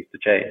companies to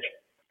change.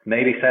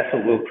 Maybe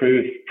Sasol will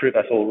prove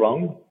us all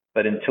wrong,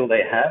 but until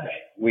they have,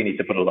 we need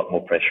to put a lot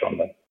more pressure on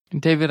them.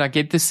 David, I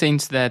get the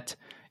sense that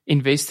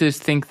investors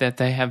think that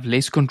they have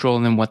less control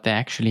than what they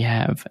actually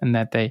have, and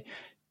that they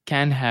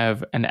can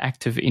have an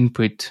active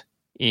input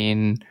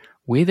in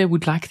where they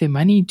would like their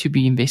money to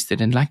be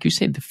invested. And like you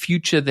said, the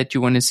future that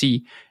you want to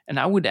see. And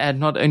I would add,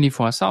 not only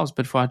for ourselves,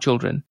 but for our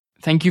children.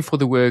 Thank you for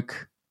the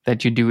work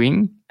that you're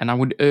doing. And I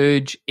would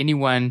urge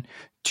anyone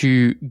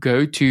to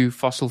go to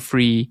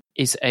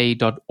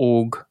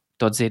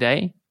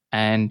fossilfreesa.org.za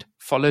and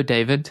follow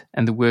David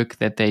and the work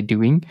that they're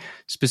doing,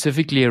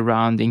 specifically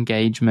around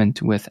engagement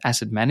with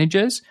asset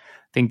managers.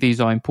 I think these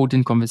are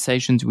important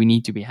conversations we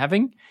need to be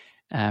having,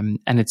 and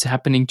it's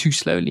happening too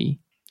slowly.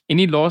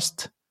 Any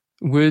last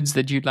words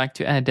that you'd like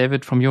to add,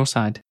 David, from your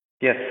side?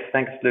 Yes,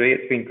 thanks, Louis.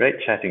 It's been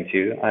great chatting to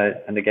you.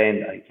 And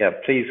again,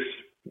 please,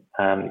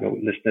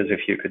 listeners,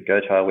 if you could go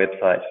to our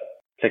website,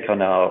 click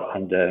on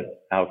under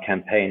our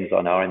campaigns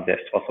on our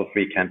Invest Fossil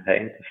Free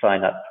campaign to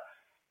sign up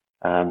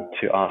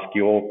to ask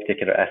your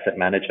particular asset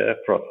manager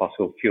for a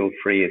fossil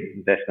fuel-free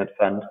investment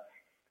fund.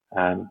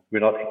 We're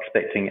not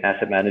expecting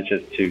asset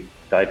managers to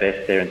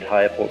divest their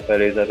entire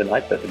portfolios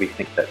overnight, but we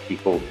think that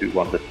people who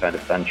want this kind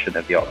of fund should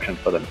have the option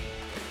for them.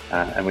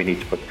 And we need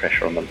to put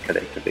pressure on them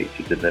collectively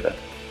to deliver.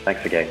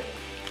 Thanks again.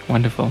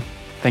 Wonderful.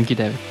 Thank you,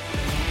 David.